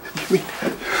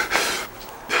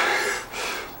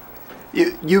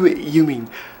 You mean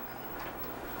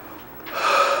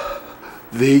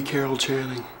the Carol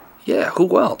Channing? Yeah,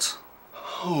 who else?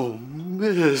 Oh,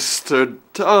 Mr.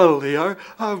 Donnelly, I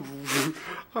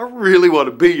really want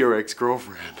to be your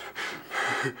ex-girlfriend.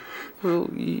 Well,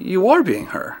 you are being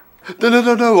her.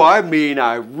 No. I mean,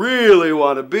 I really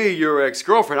want to be your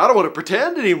ex-girlfriend. I don't want to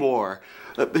pretend anymore.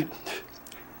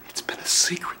 It's been a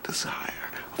secret desire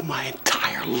of my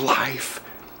entire life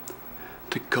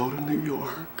to go to New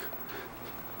York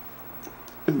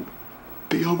and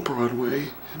be on Broadway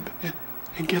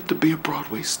and get to be a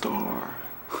Broadway star.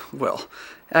 Well,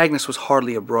 Agnes was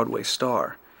hardly a Broadway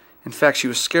star. In fact, she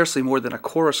was scarcely more than a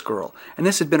chorus girl, and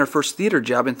this had been her first theater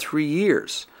job in 3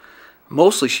 years.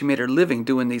 Mostly she made her living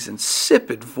doing these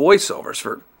insipid voiceovers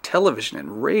for television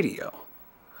and radio.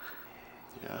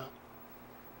 Yeah.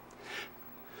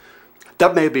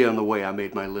 That may be on the way I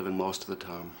made my living most of the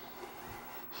time.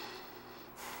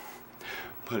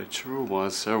 But it sure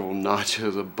was several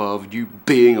notches above you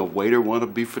being a waiter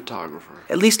wannabe photographer.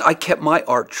 At least I kept my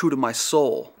art true to my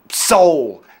soul.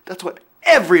 Soul! That's what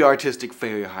every artistic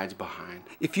failure hides behind.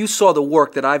 If you saw the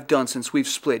work that I've done since we've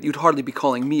split, you'd hardly be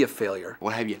calling me a failure.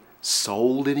 Well, have you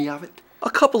sold any of it? A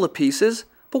couple of pieces.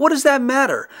 But what does that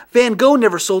matter? Van Gogh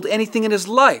never sold anything in his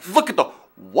life. Look at the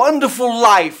wonderful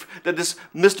life that this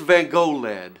Mr. Van Gogh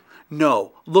led.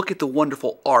 No, look at the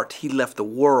wonderful art he left the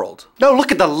world. No,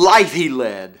 look at the life he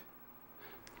led.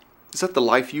 Is that the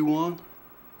life you want?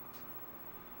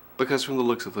 Because from the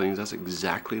looks of things, that's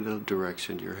exactly the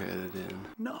direction you're headed in.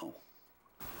 No.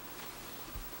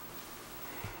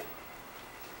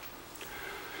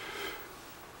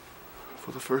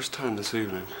 For the first time this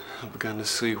evening, I've begun to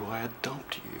see why I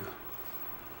dumped you.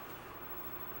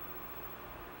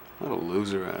 What a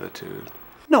loser attitude.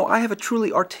 No, I have a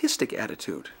truly artistic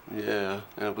attitude. Yeah,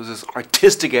 and it was this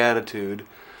artistic attitude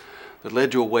that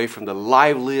led you away from the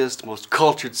liveliest, most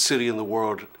cultured city in the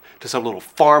world to some little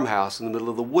farmhouse in the middle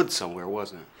of the woods somewhere,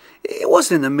 wasn't it? It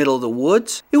wasn't in the middle of the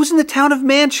woods. It was in the town of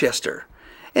Manchester.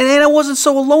 And I wasn't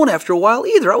so alone after a while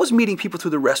either. I was meeting people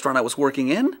through the restaurant I was working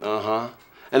in. Uh-huh.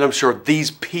 And I'm sure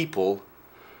these people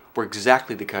were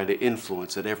exactly the kind of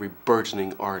influence that every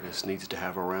burgeoning artist needs to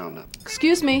have around them.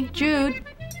 Excuse me, Jude.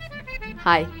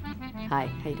 Hi. Hi,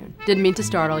 how you doing? Didn't mean to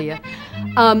startle you.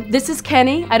 This is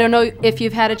Kenny. I don't know if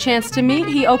you've had a chance to meet.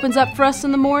 He opens up for us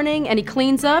in the morning and he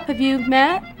cleans up. Have you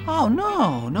met? Oh,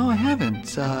 no, I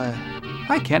haven't.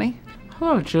 Hi, Kenny.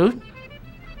 Hello, Jude.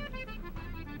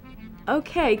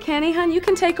 Okay, Kenny, hon, you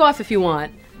can take off if you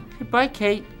want. Bye,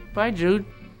 Kate. Bye, Jude.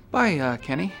 Bye,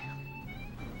 Kenny.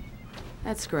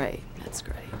 That's great. That's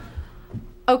great.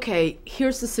 Okay,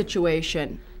 here's the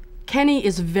situation. Kenny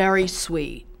is very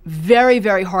sweet, very,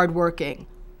 very hardworking,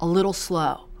 a little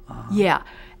slow. Yeah,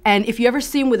 and if you ever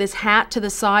see him with his hat to the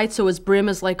side so his brim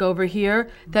is like over here,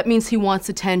 that means he wants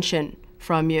attention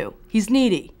from you. He's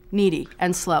needy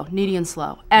and slow, needy and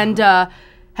slow. And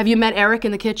have you met Eric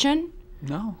in the kitchen?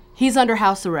 No. He's under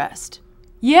house arrest.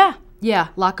 Yeah,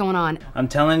 lot going on. I'm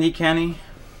telling you, Kenny,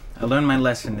 I learned my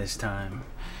lesson this time.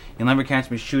 You'll never catch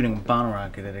me shooting a bottle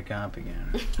rocket at a cop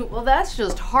again. Well, that's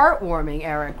just heartwarming,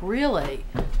 Eric, really.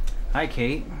 Hi,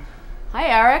 Kate. Hi,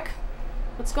 Eric.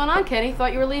 What's going on, Kenny?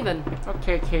 Thought you were leaving.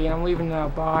 Okay, Kate, I'm leaving now.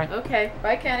 Bye. Okay,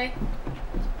 bye, Kenny.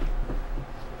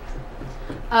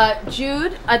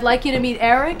 Jude, I'd like you to meet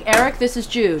Eric. Eric, this is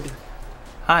Jude.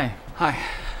 Hi. Hi.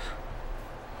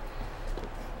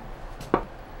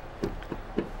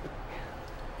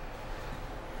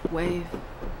 Wave.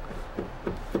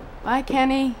 Bye,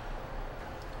 Kenny.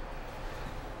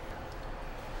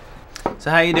 So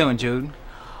how you doing, Jude?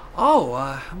 Oh,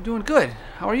 I'm doing good.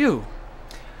 How are you?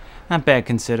 Not bad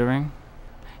considering.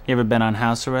 You ever been on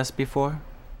house arrest before?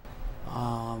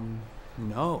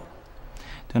 No.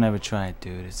 Don't ever try it,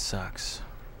 dude. It sucks.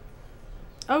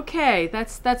 Okay,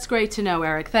 that's great to know,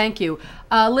 Eric. Thank you.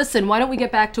 Listen, why don't we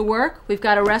get back to work? We've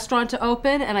got a restaurant to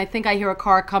open, and I think I hear a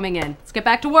car coming in. Let's get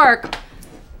back to work.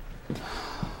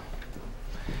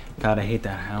 God, I hate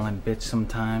that howling bitch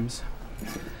sometimes.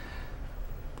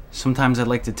 Sometimes I'd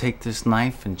like to take this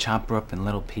knife and chop her up in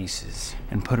little pieces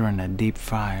and put her in a deep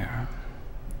fryer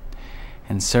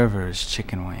and serve her as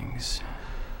chicken wings.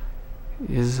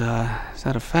 Is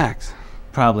that a fact?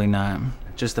 Probably not.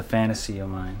 Just a fantasy of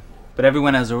mine. But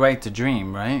everyone has a right to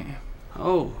dream, right?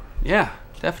 Oh, yeah,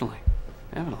 definitely.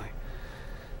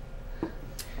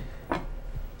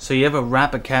 So you ever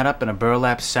wrap a cat up in a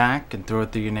burlap sack and throw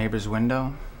it through your neighbor's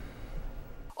window?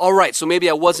 All right, so maybe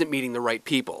I wasn't meeting the right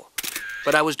people,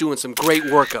 but I was doing some great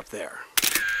work up there.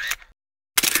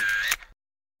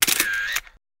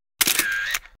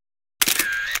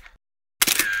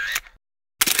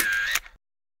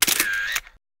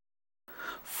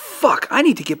 Fuck, I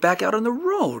need to get back out on the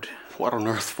road. What on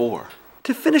earth for?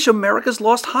 To finish America's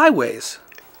Lost Highways.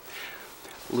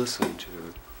 Listen,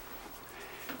 Jude.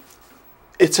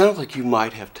 It sounds like you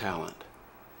might have talent.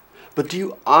 But do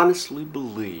you honestly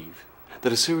believe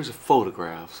that a series of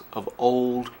photographs of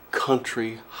old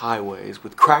country highways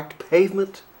with cracked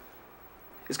pavement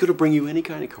is going to bring you any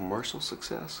kind of commercial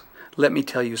success? Let me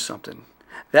tell you something.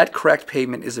 That cracked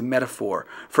pavement is a metaphor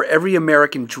for every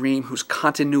American dream whose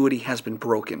continuity has been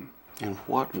broken. In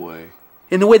what way?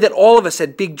 In the way that all of us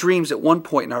had big dreams at one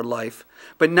point in our life,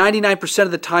 but 99%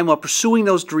 of the time while pursuing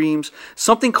those dreams,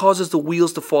 something causes the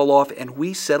wheels to fall off and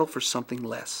we settle for something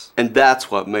less. And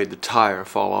that's what made the tire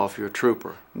fall off your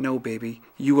trooper. No, baby,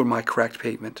 you were my cracked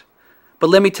pavement. But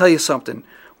let me tell you something.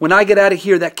 When I get out of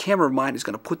here, that camera of mine is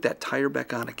going to put that tire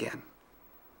back on again.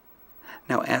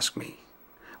 Now ask me,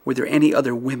 were there any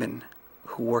other women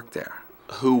who worked there?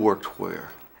 Who worked where?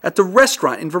 At the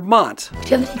restaurant in Vermont. Do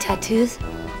you have any tattoos?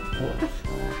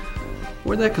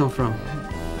 Where'd that come from?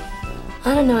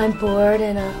 I don't know, I'm bored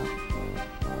and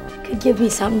could give me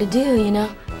something to do, you know?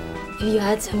 If you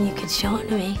had some, you could show it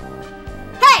to me.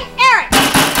 Hey, Eric!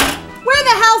 Where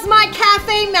the hell's my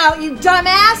cafe melt, you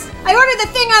dumbass? I ordered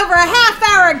the thing over a half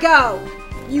hour ago.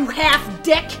 You half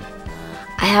dick.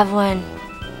 I have one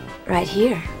right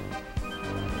here.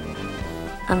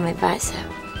 On my bicep.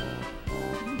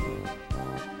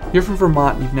 You're from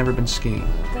Vermont and you've never been skiing.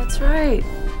 That's right.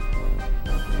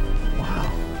 Wow.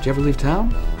 Did you ever leave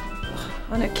town?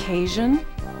 On occasion.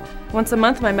 Once a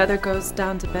month, my mother goes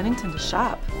down to Bennington to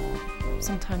shop.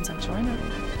 Sometimes I join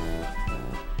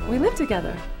her. We live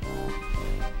together.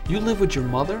 You live with your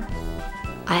mother?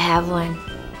 I have one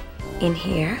in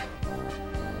here.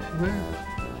 Where?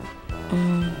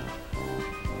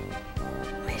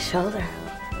 My shoulder.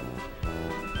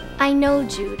 I know,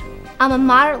 Jude. I'm a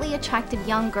moderately attractive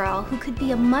young girl who could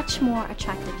be a much more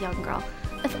attractive young girl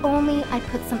if only I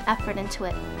put some effort into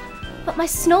it. But my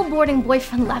snowboarding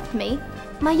boyfriend left me,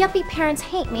 my yuppie parents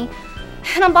hate me,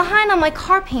 and I'm behind on my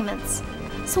car payments.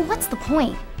 So what's the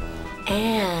point?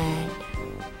 And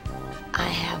I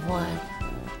have one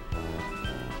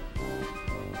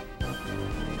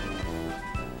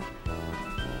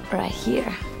Right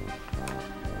here.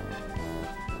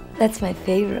 That's my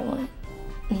favorite one.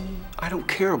 I don't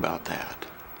care about that.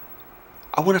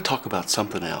 I want to talk about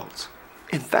something else.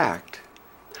 In fact,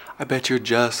 I bet you're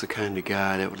just the kind of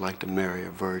guy that would like to marry a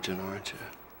virgin, aren't you?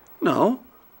 No,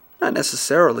 not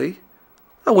necessarily.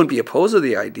 I wouldn't be opposed to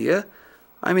the idea.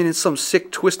 I mean, in some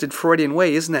sick, twisted Freudian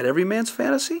way, isn't that every man's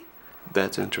fantasy?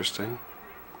 That's interesting.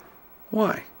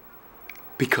 Why?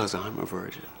 Because I'm a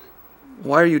virgin.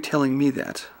 Why are you telling me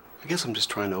that? I guess I'm just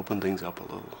trying to open things up a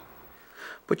little.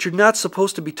 But you're not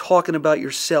supposed to be talking about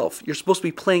yourself. You're supposed to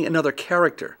be playing another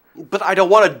character. But I don't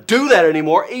want to do that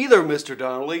anymore either, Mr.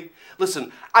 Donnelly.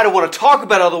 Listen, I don't want to talk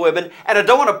about other women, and I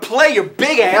don't want to play your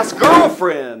big-ass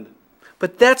girlfriend.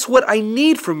 But that's what I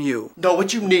need from you. No,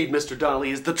 what you need, Mr. Donnelly,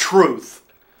 is the truth.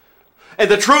 And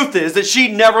the truth is that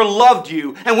she never loved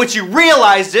you, and when she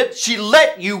realized it, she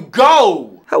let you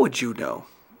go. How would you know?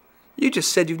 You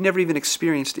just said you've never even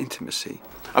experienced intimacy.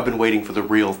 I've been waiting for the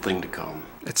real thing to come.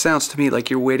 It sounds to me like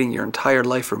you're waiting your entire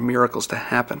life for miracles to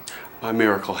happen. My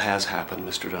miracle has happened,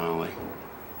 Mr. Donnelly.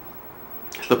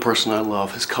 The person I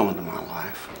love has come into my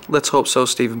life. Let's hope so,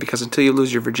 Stephen, because until you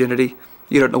lose your virginity,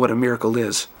 you don't know what a miracle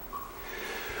is.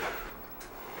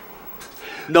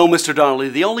 No, Mr. Donnelly,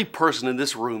 the only person in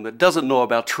this room that doesn't know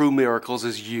about true miracles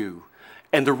is you.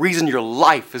 And the reason your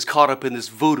life is caught up in this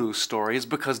voodoo story is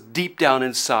because deep down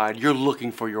inside, you're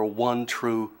looking for your one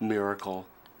true miracle.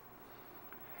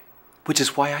 Which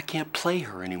is why I can't play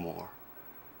her anymore.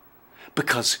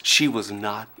 Because she was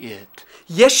not it.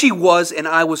 Yes, she was, and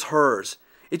I was hers.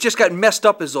 It just got messed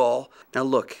up is all. Now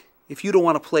look, if you don't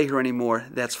want to play her anymore,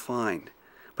 that's fine.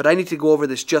 But I need to go over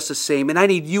this just the same, and I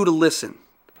need you to listen.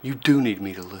 You do need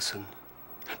me to listen.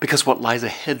 Because what lies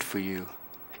ahead for you,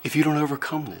 if you don't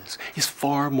overcome this, is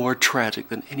far more tragic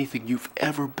than anything you've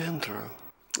ever been through.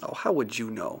 Oh, how would you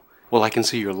know? Well, I can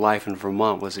see your life in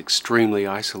Vermont was extremely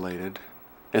isolated,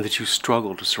 and that you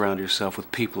struggled to surround yourself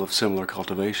with people of similar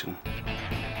cultivation.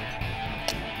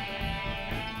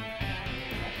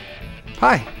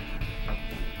 Hi.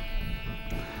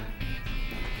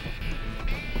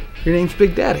 Your name's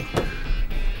Big Daddy.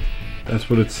 That's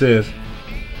what it says.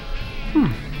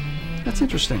 That's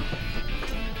interesting.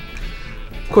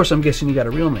 Of course, I'm guessing you got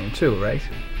a real name too, right?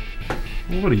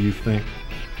 What do you think?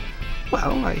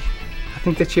 Well, I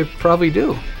think that you probably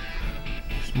do.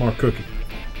 Smart cookie.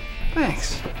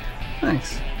 Thanks.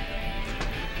 Thanks.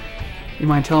 You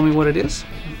mind telling me what it is?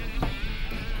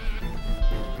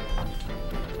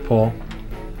 Paul.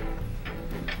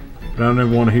 But I don't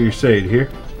ever want to hear you say it, here?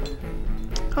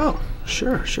 Oh,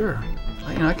 sure.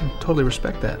 I can totally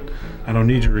respect that. I don't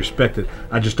need you to respect it.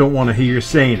 I just don't want to hear you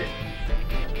saying it.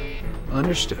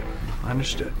 Understood.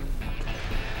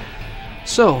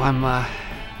 So,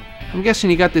 I'm guessing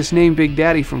you got this name Big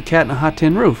Daddy from Cat in a Hot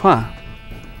Tin Roof, huh?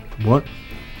 What?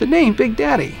 The name Big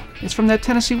Daddy. It's from that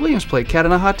Tennessee Williams play, Cat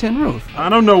in a Hot Tin Roof. I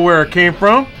don't know where it came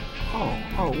from.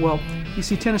 Oh, well, you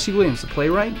see, Tennessee Williams, the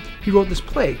playwright, he wrote this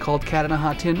play called Cat in a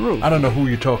Hot Tin Roof. I don't know who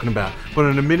you're talking about, but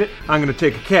in a minute, I'm going to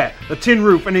take a cat, a tin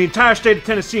roof, and the entire state of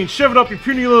Tennessee and shove it up your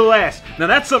puny little ass. Now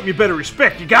that's something you better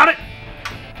respect. You got it?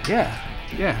 Yeah.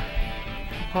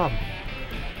 No problem.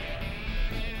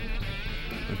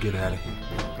 Now get out of here.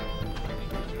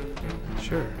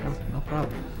 Sure, no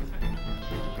problem.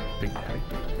 Big Daddy.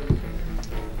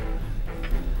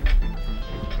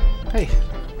 Hey.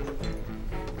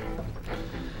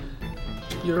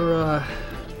 You're,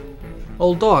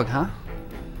 old dog, huh?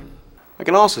 I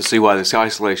can also see why this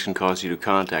isolation caused you to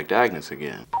contact Agnes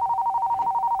again.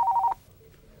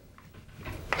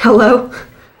 Hello?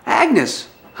 Agnes,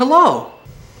 hello.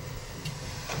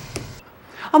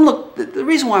 Look, the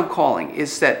reason why I'm calling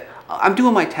is that I'm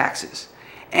doing my taxes.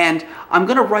 And I'm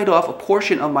going to write off a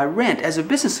portion of my rent as a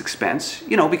business expense,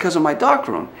 because of my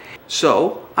darkroom.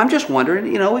 So, I'm just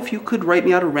wondering, if you could write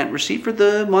me out a rent receipt for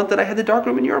the month that I had the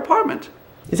darkroom in your apartment.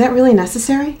 Is that really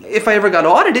necessary? If I ever got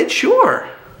audited, sure.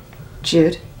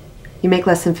 Jude, you make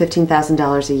less than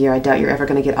 $15,000 a year. I doubt you're ever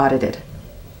going to get audited.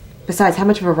 Besides, how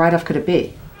much of a write-off could it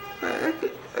be?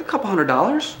 A couple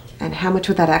 $100. And how much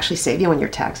would that actually save you on your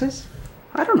taxes?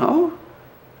 I don't know.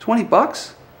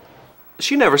 $20.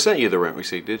 She never sent you the rent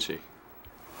receipt, did she?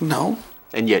 No.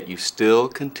 And yet you still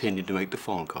continued to make the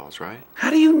phone calls, right? How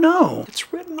do you know?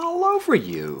 It's written all over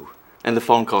you. And the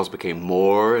phone calls became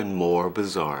more and more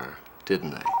bizarre,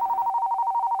 didn't they?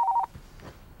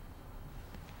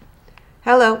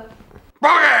 Hello.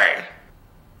 Rocky!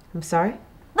 I'm sorry?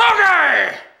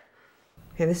 Rocky!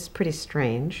 Hey, this is pretty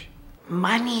strange.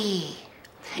 Money.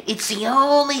 It's the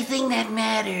only thing that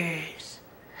matters.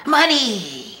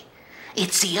 Money.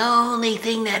 It's the only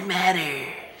thing that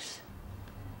matters.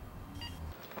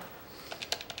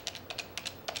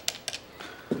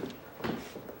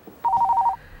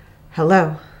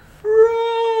 Hello.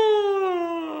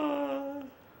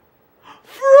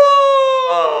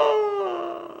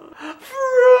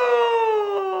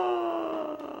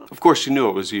 Of course she knew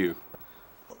it was you.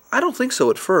 I don't think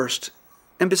so at first.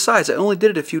 And besides, I only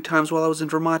did it a few times while I was in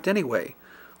Vermont anyway.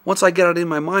 Once I got it in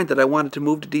my mind that I wanted to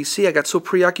move to D.C., I got so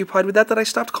preoccupied with that I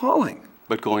stopped calling.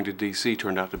 But going to D.C.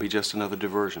 turned out to be just another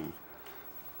diversion.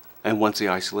 And once the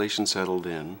isolation settled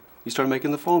in, you started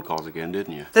making the phone calls again,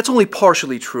 didn't you? That's only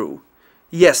partially true.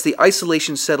 Yes, the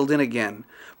isolation settled in again.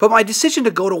 But my decision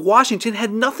to go to Washington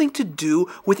had nothing to do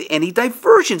with any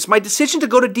diversions. My decision to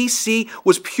go to D.C.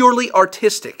 was purely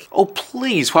artistic. Oh,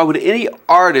 please, why would any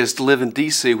artist live in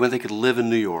D.C. when they could live in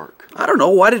New York? I don't know,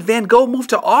 why did Van Gogh move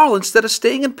to Arles instead of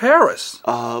staying in Paris?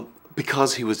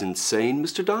 Because he was insane,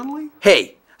 Mr. Donnelly?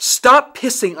 Hey, stop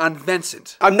pissing on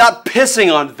Vincent. I'm not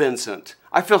pissing on Vincent.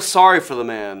 I feel sorry for the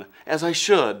man, as I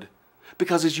should.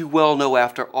 Because as you well know,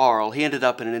 after Arles, he ended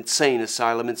up in an insane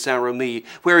asylum in Saint-Remy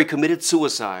where he committed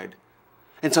suicide.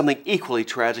 And something equally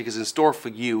tragic is in store for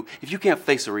you if you can't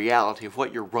face the reality of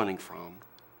what you're running from.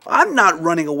 I'm not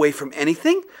running away from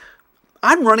anything.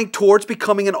 I'm running towards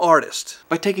becoming an artist.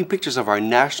 By taking pictures of our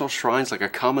national shrines like a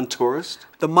common tourist?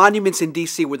 The monuments in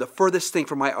D.C. were the furthest thing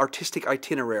from my artistic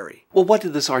itinerary. Well, what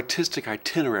did this artistic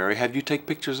itinerary have you take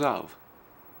pictures of?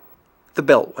 The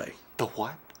Beltway. The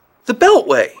what? The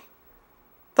Beltway.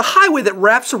 The highway that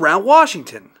wraps around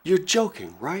Washington. You're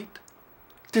joking, right?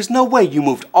 There's no way you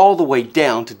moved all the way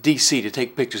down to D.C. to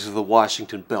take pictures of the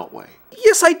Washington Beltway.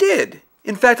 Yes, I did.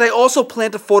 In fact, I also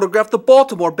planned to photograph the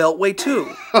Baltimore Beltway,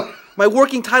 too. My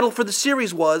working title for the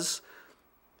series was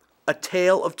A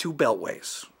Tale of Two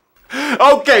Beltways.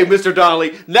 Okay, Mr.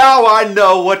 Donnelly, now I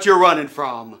know what you're running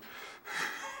from.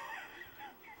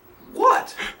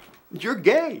 What? You're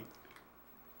gay.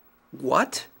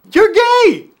 What? You're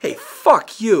gay! Hey,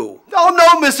 fuck you. Oh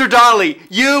no, Mr. Donnelly,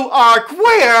 you are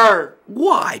queer!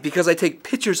 Why? Because I take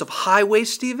pictures of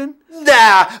highways, Stephen?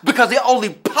 Nah, because the only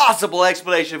possible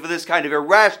explanation for this kind of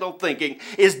irrational thinking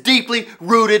is deeply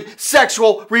rooted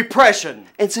sexual repression.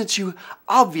 And since you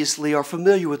obviously are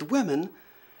familiar with women,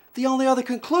 the only other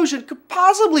conclusion could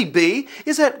possibly be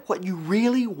is that what you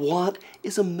really want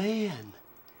is a man.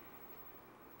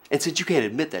 And since you can't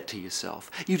admit that to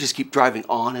yourself, you just keep driving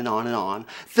on and on and on,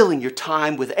 filling your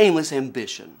time with aimless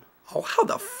ambition. Oh, how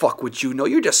the fuck would you know?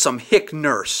 You're just some hick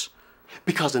nurse.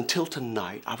 Because until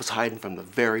tonight, I was hiding from the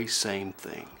very same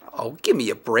thing. Oh, give me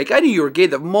a break. I knew you were gay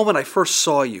the moment I first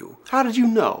saw you. How did you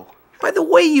know? By the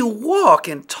way you walk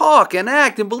and talk and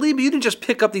act, and believe me, you didn't just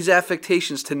pick up these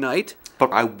affectations tonight.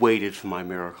 But I waited for my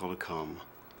miracle to come.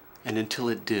 And until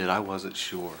it did, I wasn't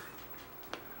sure.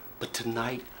 But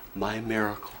tonight, my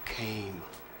miracle came.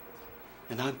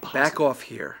 And I'm positive. Back off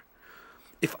here.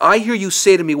 If I hear you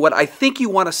say to me what I think you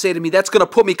want to say to me, that's going to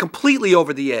put me completely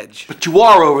over the edge. But you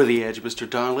are over the edge, Mr.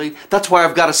 Donnelly. That's why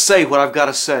I've got to say what I've got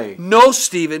to say. No,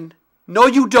 Stephen. No,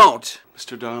 you don't.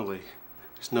 Mr. Donnelly,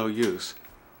 there's no use.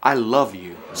 I love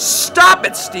you. Stop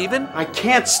it, Stephen. I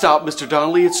can't stop, Mr.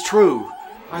 Donnelly. It's true.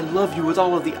 I love you with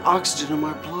all of the oxygen in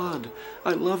my blood.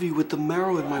 I love you with the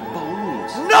marrow in my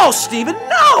bones. No, Stephen,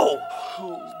 no!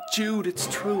 Oh, Jude, it's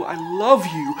true. I love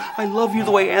you. I love you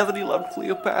the way Anthony loved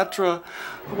Cleopatra,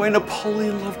 the way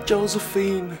Napoleon loved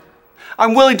Josephine.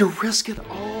 I'm willing to risk it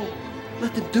all.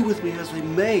 Let them do with me as they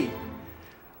may.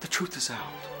 The truth is out.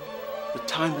 The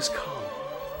time has come.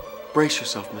 Brace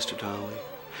yourself, Mr. Donnelly.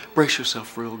 Brace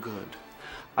yourself real good.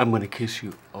 I'm going to kiss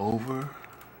you over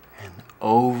and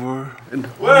over and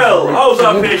over. Well, how's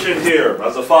our patient here?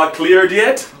 Has the fog cleared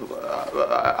yet?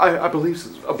 I believe it's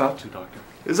about to, Doctor.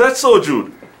 Is that so,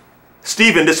 Jude?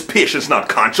 Stephen, this patient's not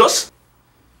conscious.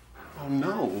 Oh,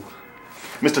 no.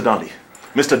 Mr. Donnelly.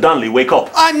 Mr. Donnelly, wake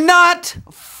up. I'm not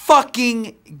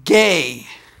fucking gay.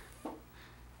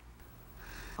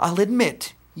 I'll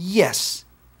admit, yes,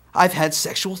 I've had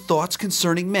sexual thoughts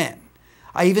concerning men.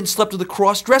 I even slept with a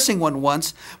cross-dressing one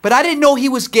once, but I didn't know he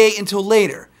was gay until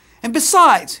later. And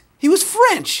besides, he was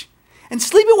French. And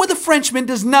sleeping with a Frenchman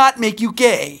does not make you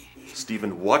gay.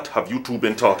 Stephen, what have you two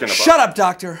been talking about? Shut up,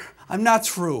 Doctor. I'm not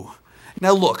through.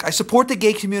 Now look, I support the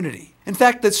gay community. In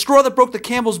fact, the straw that broke the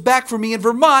camel's back for me in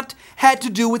Vermont had to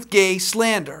do with gay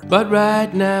slander. But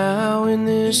right now, in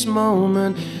this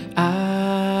moment,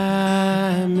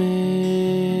 I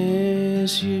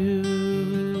miss you.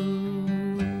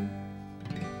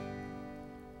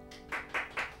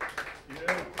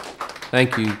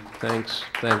 Thank you. Thanks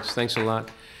a lot.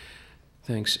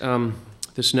 Thanks.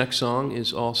 This next song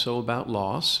is also about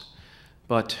loss,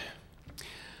 but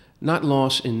not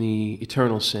loss in the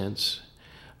eternal sense.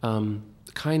 The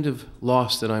kind of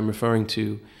loss that I'm referring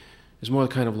to is more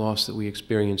the kind of loss that we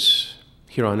experience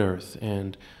here on Earth.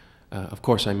 And Of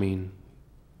course, I mean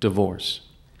divorce.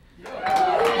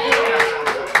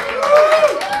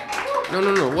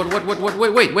 No.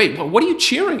 Wait. What are you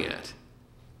cheering at?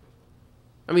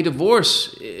 I mean,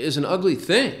 divorce is an ugly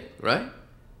thing, right?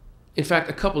 In fact,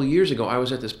 a couple of years ago, I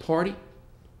was at this party,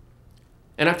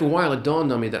 and after a while, it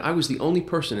dawned on me that I was the only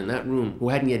person in that room who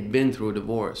hadn't yet been through a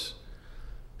divorce.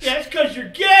 Yeah, it's because you're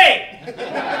gay!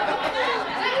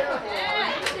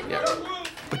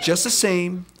 But just the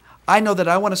same, I know that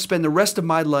I want to spend the rest of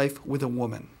my life with a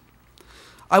woman.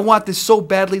 I want this so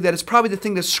badly that it's probably the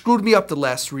thing that screwed me up the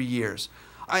last 3 years.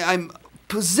 I'm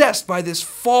possessed by this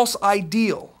false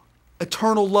ideal,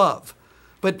 eternal love.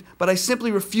 But I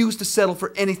simply refuse to settle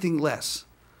for anything less.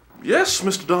 Yes,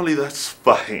 Mr. Donnelly, that's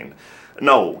fine.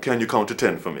 Now, can you count to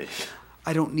 10 for me?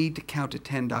 I don't need to count to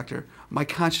 10, Doctor. My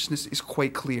consciousness is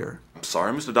quite clear. I'm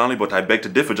sorry, Mr. Donnelly, but I beg to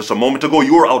differ. Just a moment ago,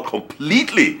 you were out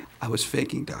completely. I was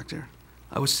faking, Doctor.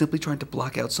 I was simply trying to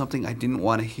block out something I didn't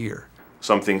want to hear.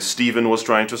 Something Stephen was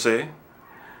trying to say?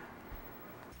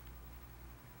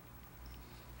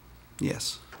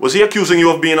 Yes. Was he accusing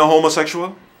you of being a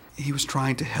homosexual? He was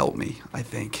trying to help me, I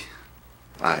think.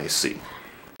 I see.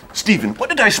 Stephen, what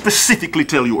did I specifically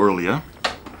tell you earlier?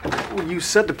 Well, you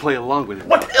said to play along with it.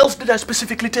 What else did I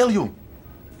specifically tell you?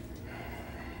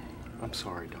 I'm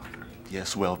sorry, Doctor.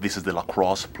 Yes, well, this is the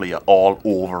lacrosse player all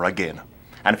over again.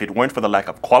 And if it weren't for the lack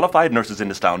of qualified nurses in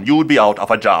this town, you would be out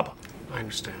of a job. I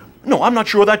understand. No, I'm not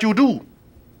sure that you do.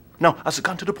 Now, has it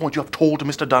gone to the point you have told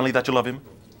Mr. Donnelly that you love him?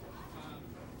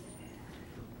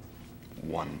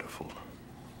 Wonderful.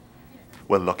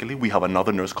 Well, luckily, we have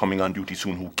another nurse coming on duty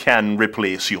soon who can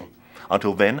replace you.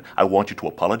 Until then, I want you to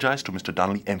apologize to Mr.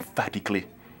 Donnelly emphatically.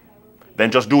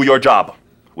 Then just do your job,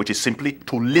 which is simply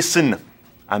to listen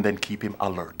and then keep him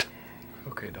alert.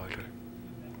 Okay, Doctor.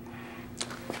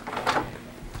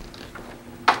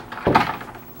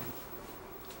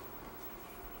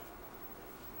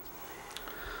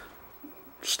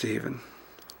 Stephen,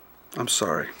 I'm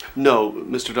sorry. No,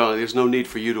 Mr. Donnelly, there's no need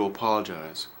for you to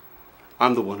apologize.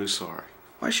 I'm the one who's sorry.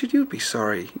 Why should you be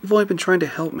sorry? You've only been trying to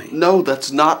help me. No,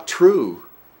 that's not true.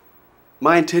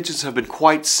 My intentions have been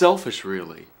quite selfish,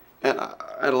 really. And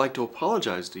I'd like to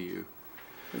apologize to you.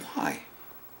 Why?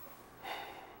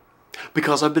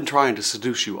 Because I've been trying to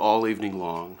seduce you all evening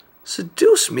long.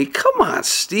 Seduce me? Come on,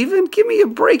 Stephen. Give me a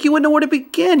break. You wouldn't know where to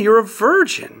begin. You're a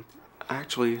virgin.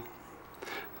 Actually,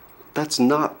 that's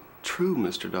not true,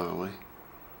 Mr. Donnelly.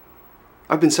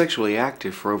 I've been sexually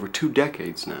active for over 2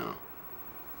 decades now.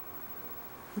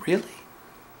 Really?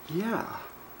 Yeah.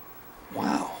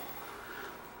 Wow.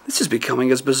 This is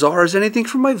becoming as bizarre as anything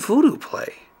from my voodoo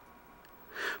play.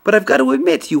 But I've got to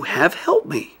admit, you have helped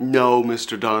me. No,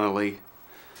 Mr. Donnelly.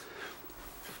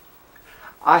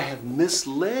 I have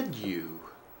misled you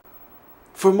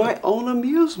for my own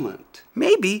amusement.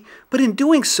 Maybe, but in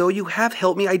doing so, you have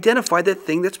helped me identify that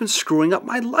thing that's been screwing up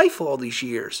my life all these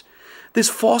years. This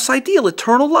false ideal,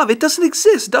 eternal love, it doesn't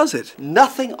exist, does it?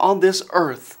 Nothing on this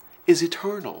earth is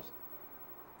eternal.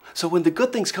 So when the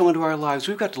good things come into our lives,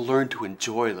 we've got to learn to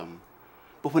enjoy them.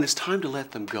 But when it's time to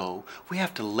let them go, we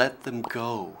have to let them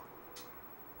go.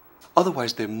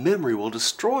 Otherwise, their memory will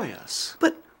destroy us.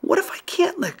 But what if I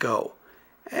can't let go?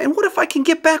 And what if I can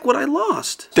get back what I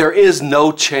lost? There is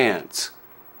no chance.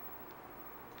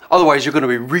 Otherwise, you're going to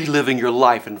be reliving your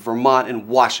life in Vermont and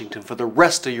Washington for the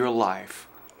rest of your life.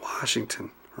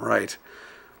 Washington, right.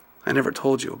 I never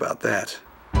told you about that.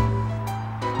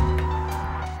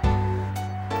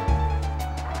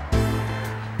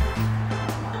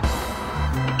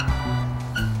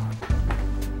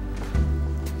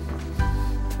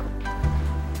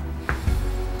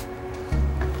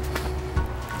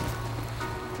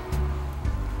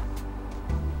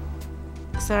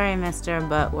 Sorry, mister,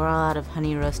 but we're all out of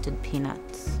honey roasted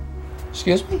peanuts.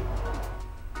 Excuse me?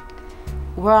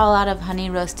 We're all out of honey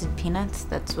roasted peanuts.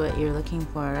 That's what you're looking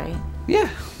for, right? Yeah,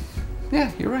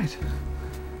 you're right.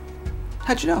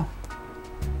 How'd you know?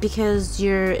 Because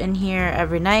you're in here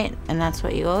every night, and that's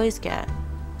what you always get.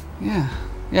 Yeah,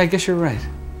 I guess you're right.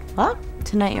 Well,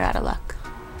 tonight you're out of luck.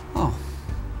 Oh.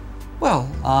 Well,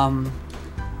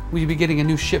 will you be getting a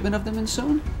new shipment of them in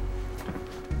soon?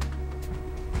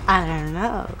 I don't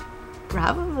know.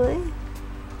 Probably.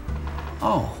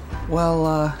 Oh,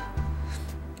 well,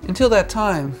 until that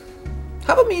time,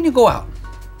 how about me and you go out?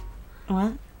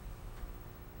 What?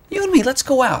 You and me, let's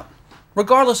go out.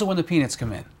 Regardless of when the peanuts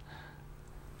come in.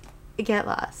 Get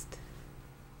lost.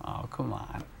 Oh, come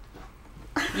on.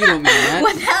 You don't mean that.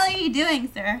 What the hell are you doing,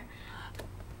 sir?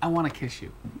 I want to kiss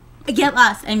you. Get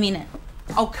lost. I mean it.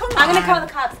 Oh, come on. I'm gonna call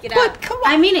the cops. Get out. Come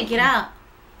on. I mean it. Get out.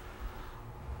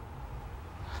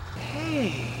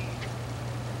 Hey.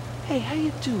 Hey, how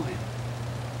you doing?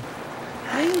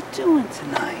 How you doing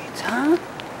tonight, huh?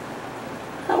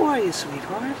 How are you,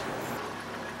 sweetheart?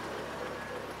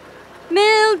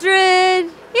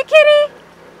 Mildred! You kitty!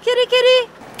 Kitty, kitty!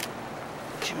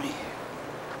 Come here.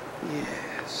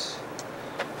 Yes.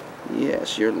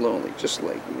 Yes, you're lonely just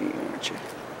like me, aren't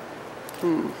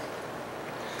you?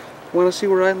 Want to see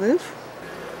where I live?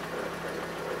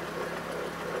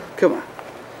 Come on.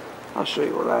 I'll show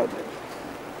you where I live.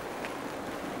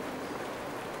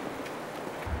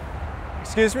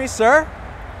 Excuse me, sir?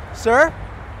 Sir?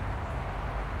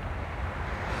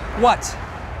 What?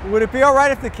 Would it be all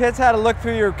right if the kids had a look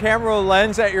through your camera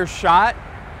lens at your shot?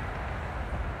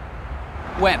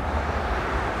 When?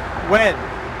 When?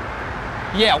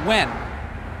 Yeah, when?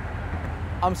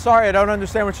 I'm sorry, I don't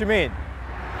understand what you mean.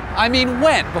 I mean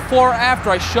when? Before or after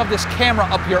I shove this camera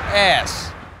up your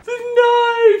ass? The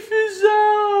knife is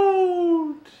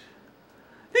out!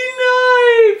 The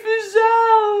knife is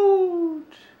out!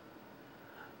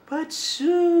 But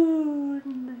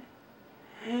soon,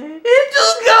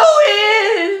 it'll go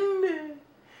in!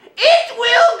 It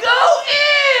will go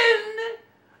in!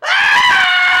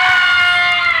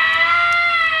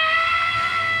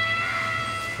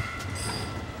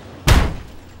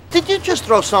 Did you just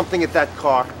throw something at that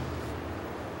car?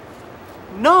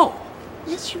 No.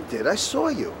 Yes, you did. I saw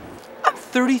you. I'm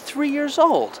 33 years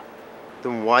old.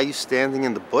 Then why are you standing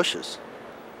in the bushes?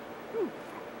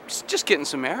 Just getting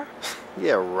some air.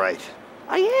 Yeah, right.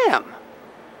 I am.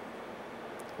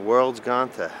 The world's gone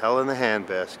to hell in the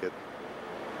handbasket.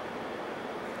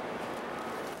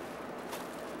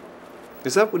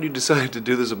 Is that when you decided to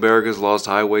do this America's Lost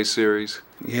Highway series?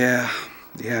 Yeah,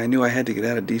 I knew I had to get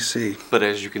out of D.C. But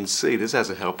as you can see, this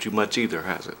hasn't helped you much either,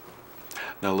 has it?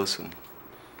 Now listen.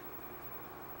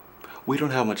 We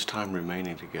don't have much time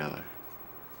remaining together.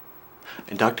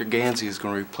 And Dr. Ganzy is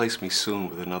going to replace me soon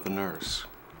with another nurse.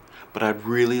 But I'd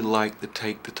really like to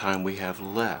take the time we have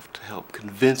left to help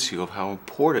convince you of how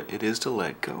important it is to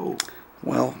let go.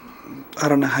 Well, I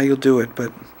don't know how you'll do it,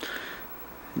 but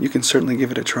you can certainly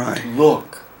give it a try.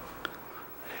 Look,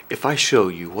 if I show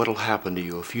you what'll happen to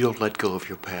you if you don't let go of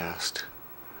your past,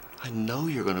 I know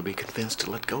you're going to be convinced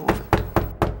to let go of it.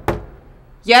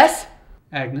 Yes?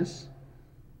 Agnes,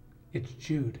 it's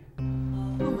Jude. Oh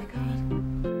my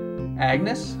God.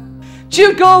 Agnes?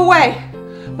 Jude, go away!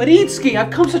 But Eatsky,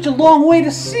 I've come such a long way to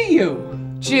see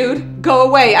you. Jude, go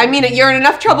away. I mean it, you're in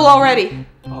enough trouble already.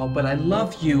 Oh, but I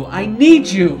love you. I need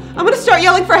you. I'm gonna start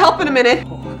yelling for help in a minute.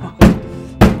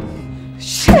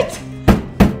 Shit!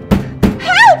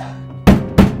 Help!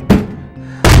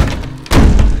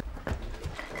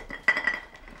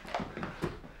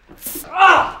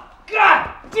 Oh, God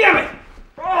damn it!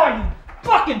 Oh, you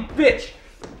fucking bitch!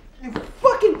 You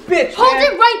fucking bitch, Hold man.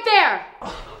 it right there!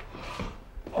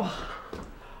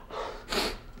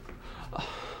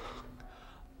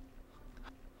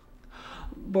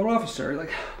 But officer,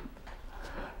 like,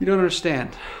 you don't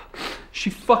understand. She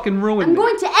fucking ruined I'm me.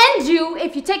 going to end you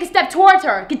if you take a step towards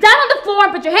her. Get down on the floor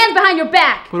and put your hands behind your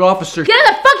back. But officer... Get on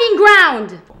the fucking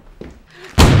ground!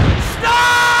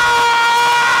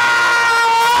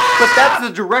 But that's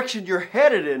the direction you're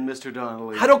headed in, Mr.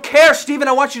 Donnelly. I don't care, Stephen.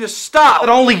 I want you to stop. But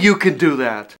only you can do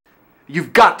that.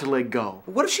 You've got to let go.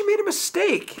 What if she made a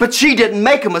mistake? But she didn't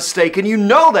make a mistake, and you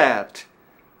know that.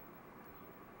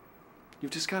 You've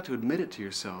just got to admit it to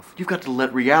yourself. You've got to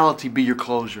let reality be your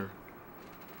closure.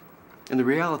 And the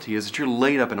reality is that you're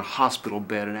laid up in a hospital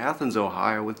bed in Athens,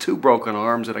 Ohio with 2 broken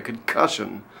arms and a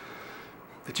concussion.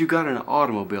 That you got in an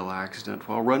automobile accident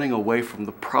while running away from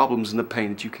the problems and the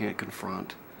pain that you can't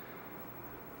confront.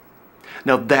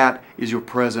 Now that is your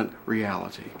present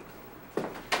reality.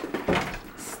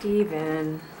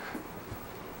 Stephen.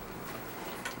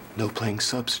 No playing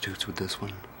substitutes with this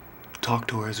one. Talk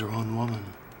to her as her own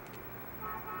woman.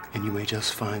 And you may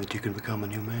just find that you can become a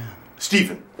new man.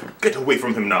 Stephen, get away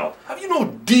from him now. Have you no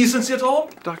decency at all?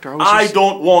 Doctor, I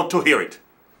don't want to hear it.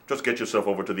 Just get yourself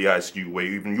over to the ICU where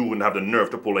even you wouldn't have the nerve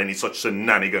to pull any such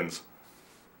shenanigans.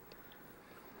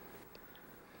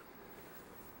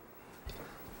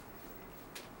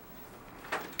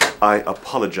 I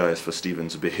apologize for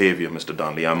Stephen's behavior, Mr.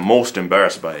 Donnelly. I'm most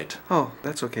embarrassed by it. Oh,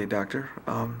 that's okay, doctor.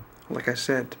 Like I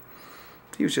said,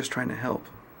 he was just trying to help.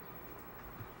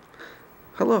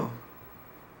 Hello.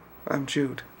 I'm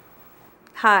Jude.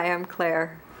 Hi, I'm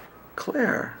Claire.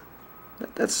 Claire?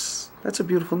 That's a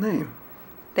beautiful name.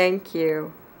 Thank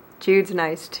you. Jude's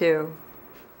nice too.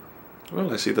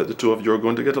 Well, I see that the two of you are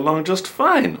going to get along just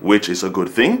fine, which is a good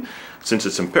thing, since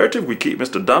it's imperative we keep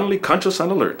Mr. Donnelly conscious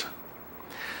and alert.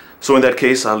 So in that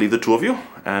case, I'll leave the two of you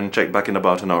and check back in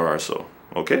about an hour or so,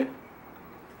 okay?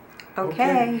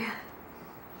 Okay.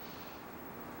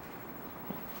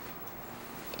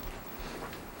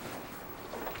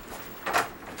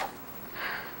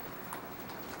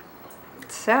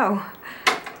 So,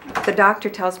 the doctor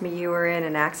tells me you were in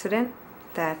an accident,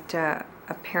 that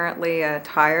apparently a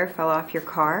tire fell off your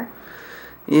car.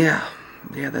 Yeah,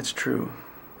 that's true.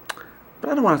 But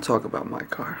I don't want to talk about my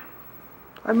car.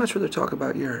 I'd much rather talk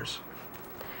about yours.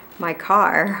 My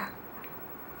car?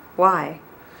 Why?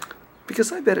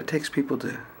 Because I bet it takes people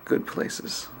to good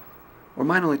places. Or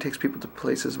mine only takes people to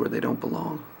places where they don't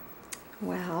belong.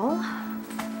 Well,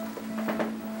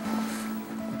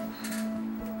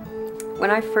 when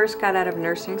I first got out of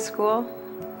nursing school,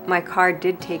 my car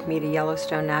did take me to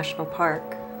Yellowstone National Park.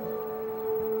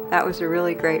 That was a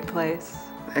really great place.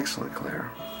 Excellent,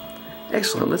 Claire.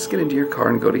 Excellent. Let's get into your car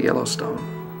and go to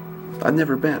Yellowstone. I've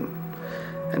never been,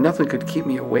 and nothing could keep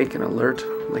me awake and alert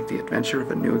like the adventure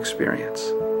of a new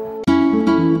experience.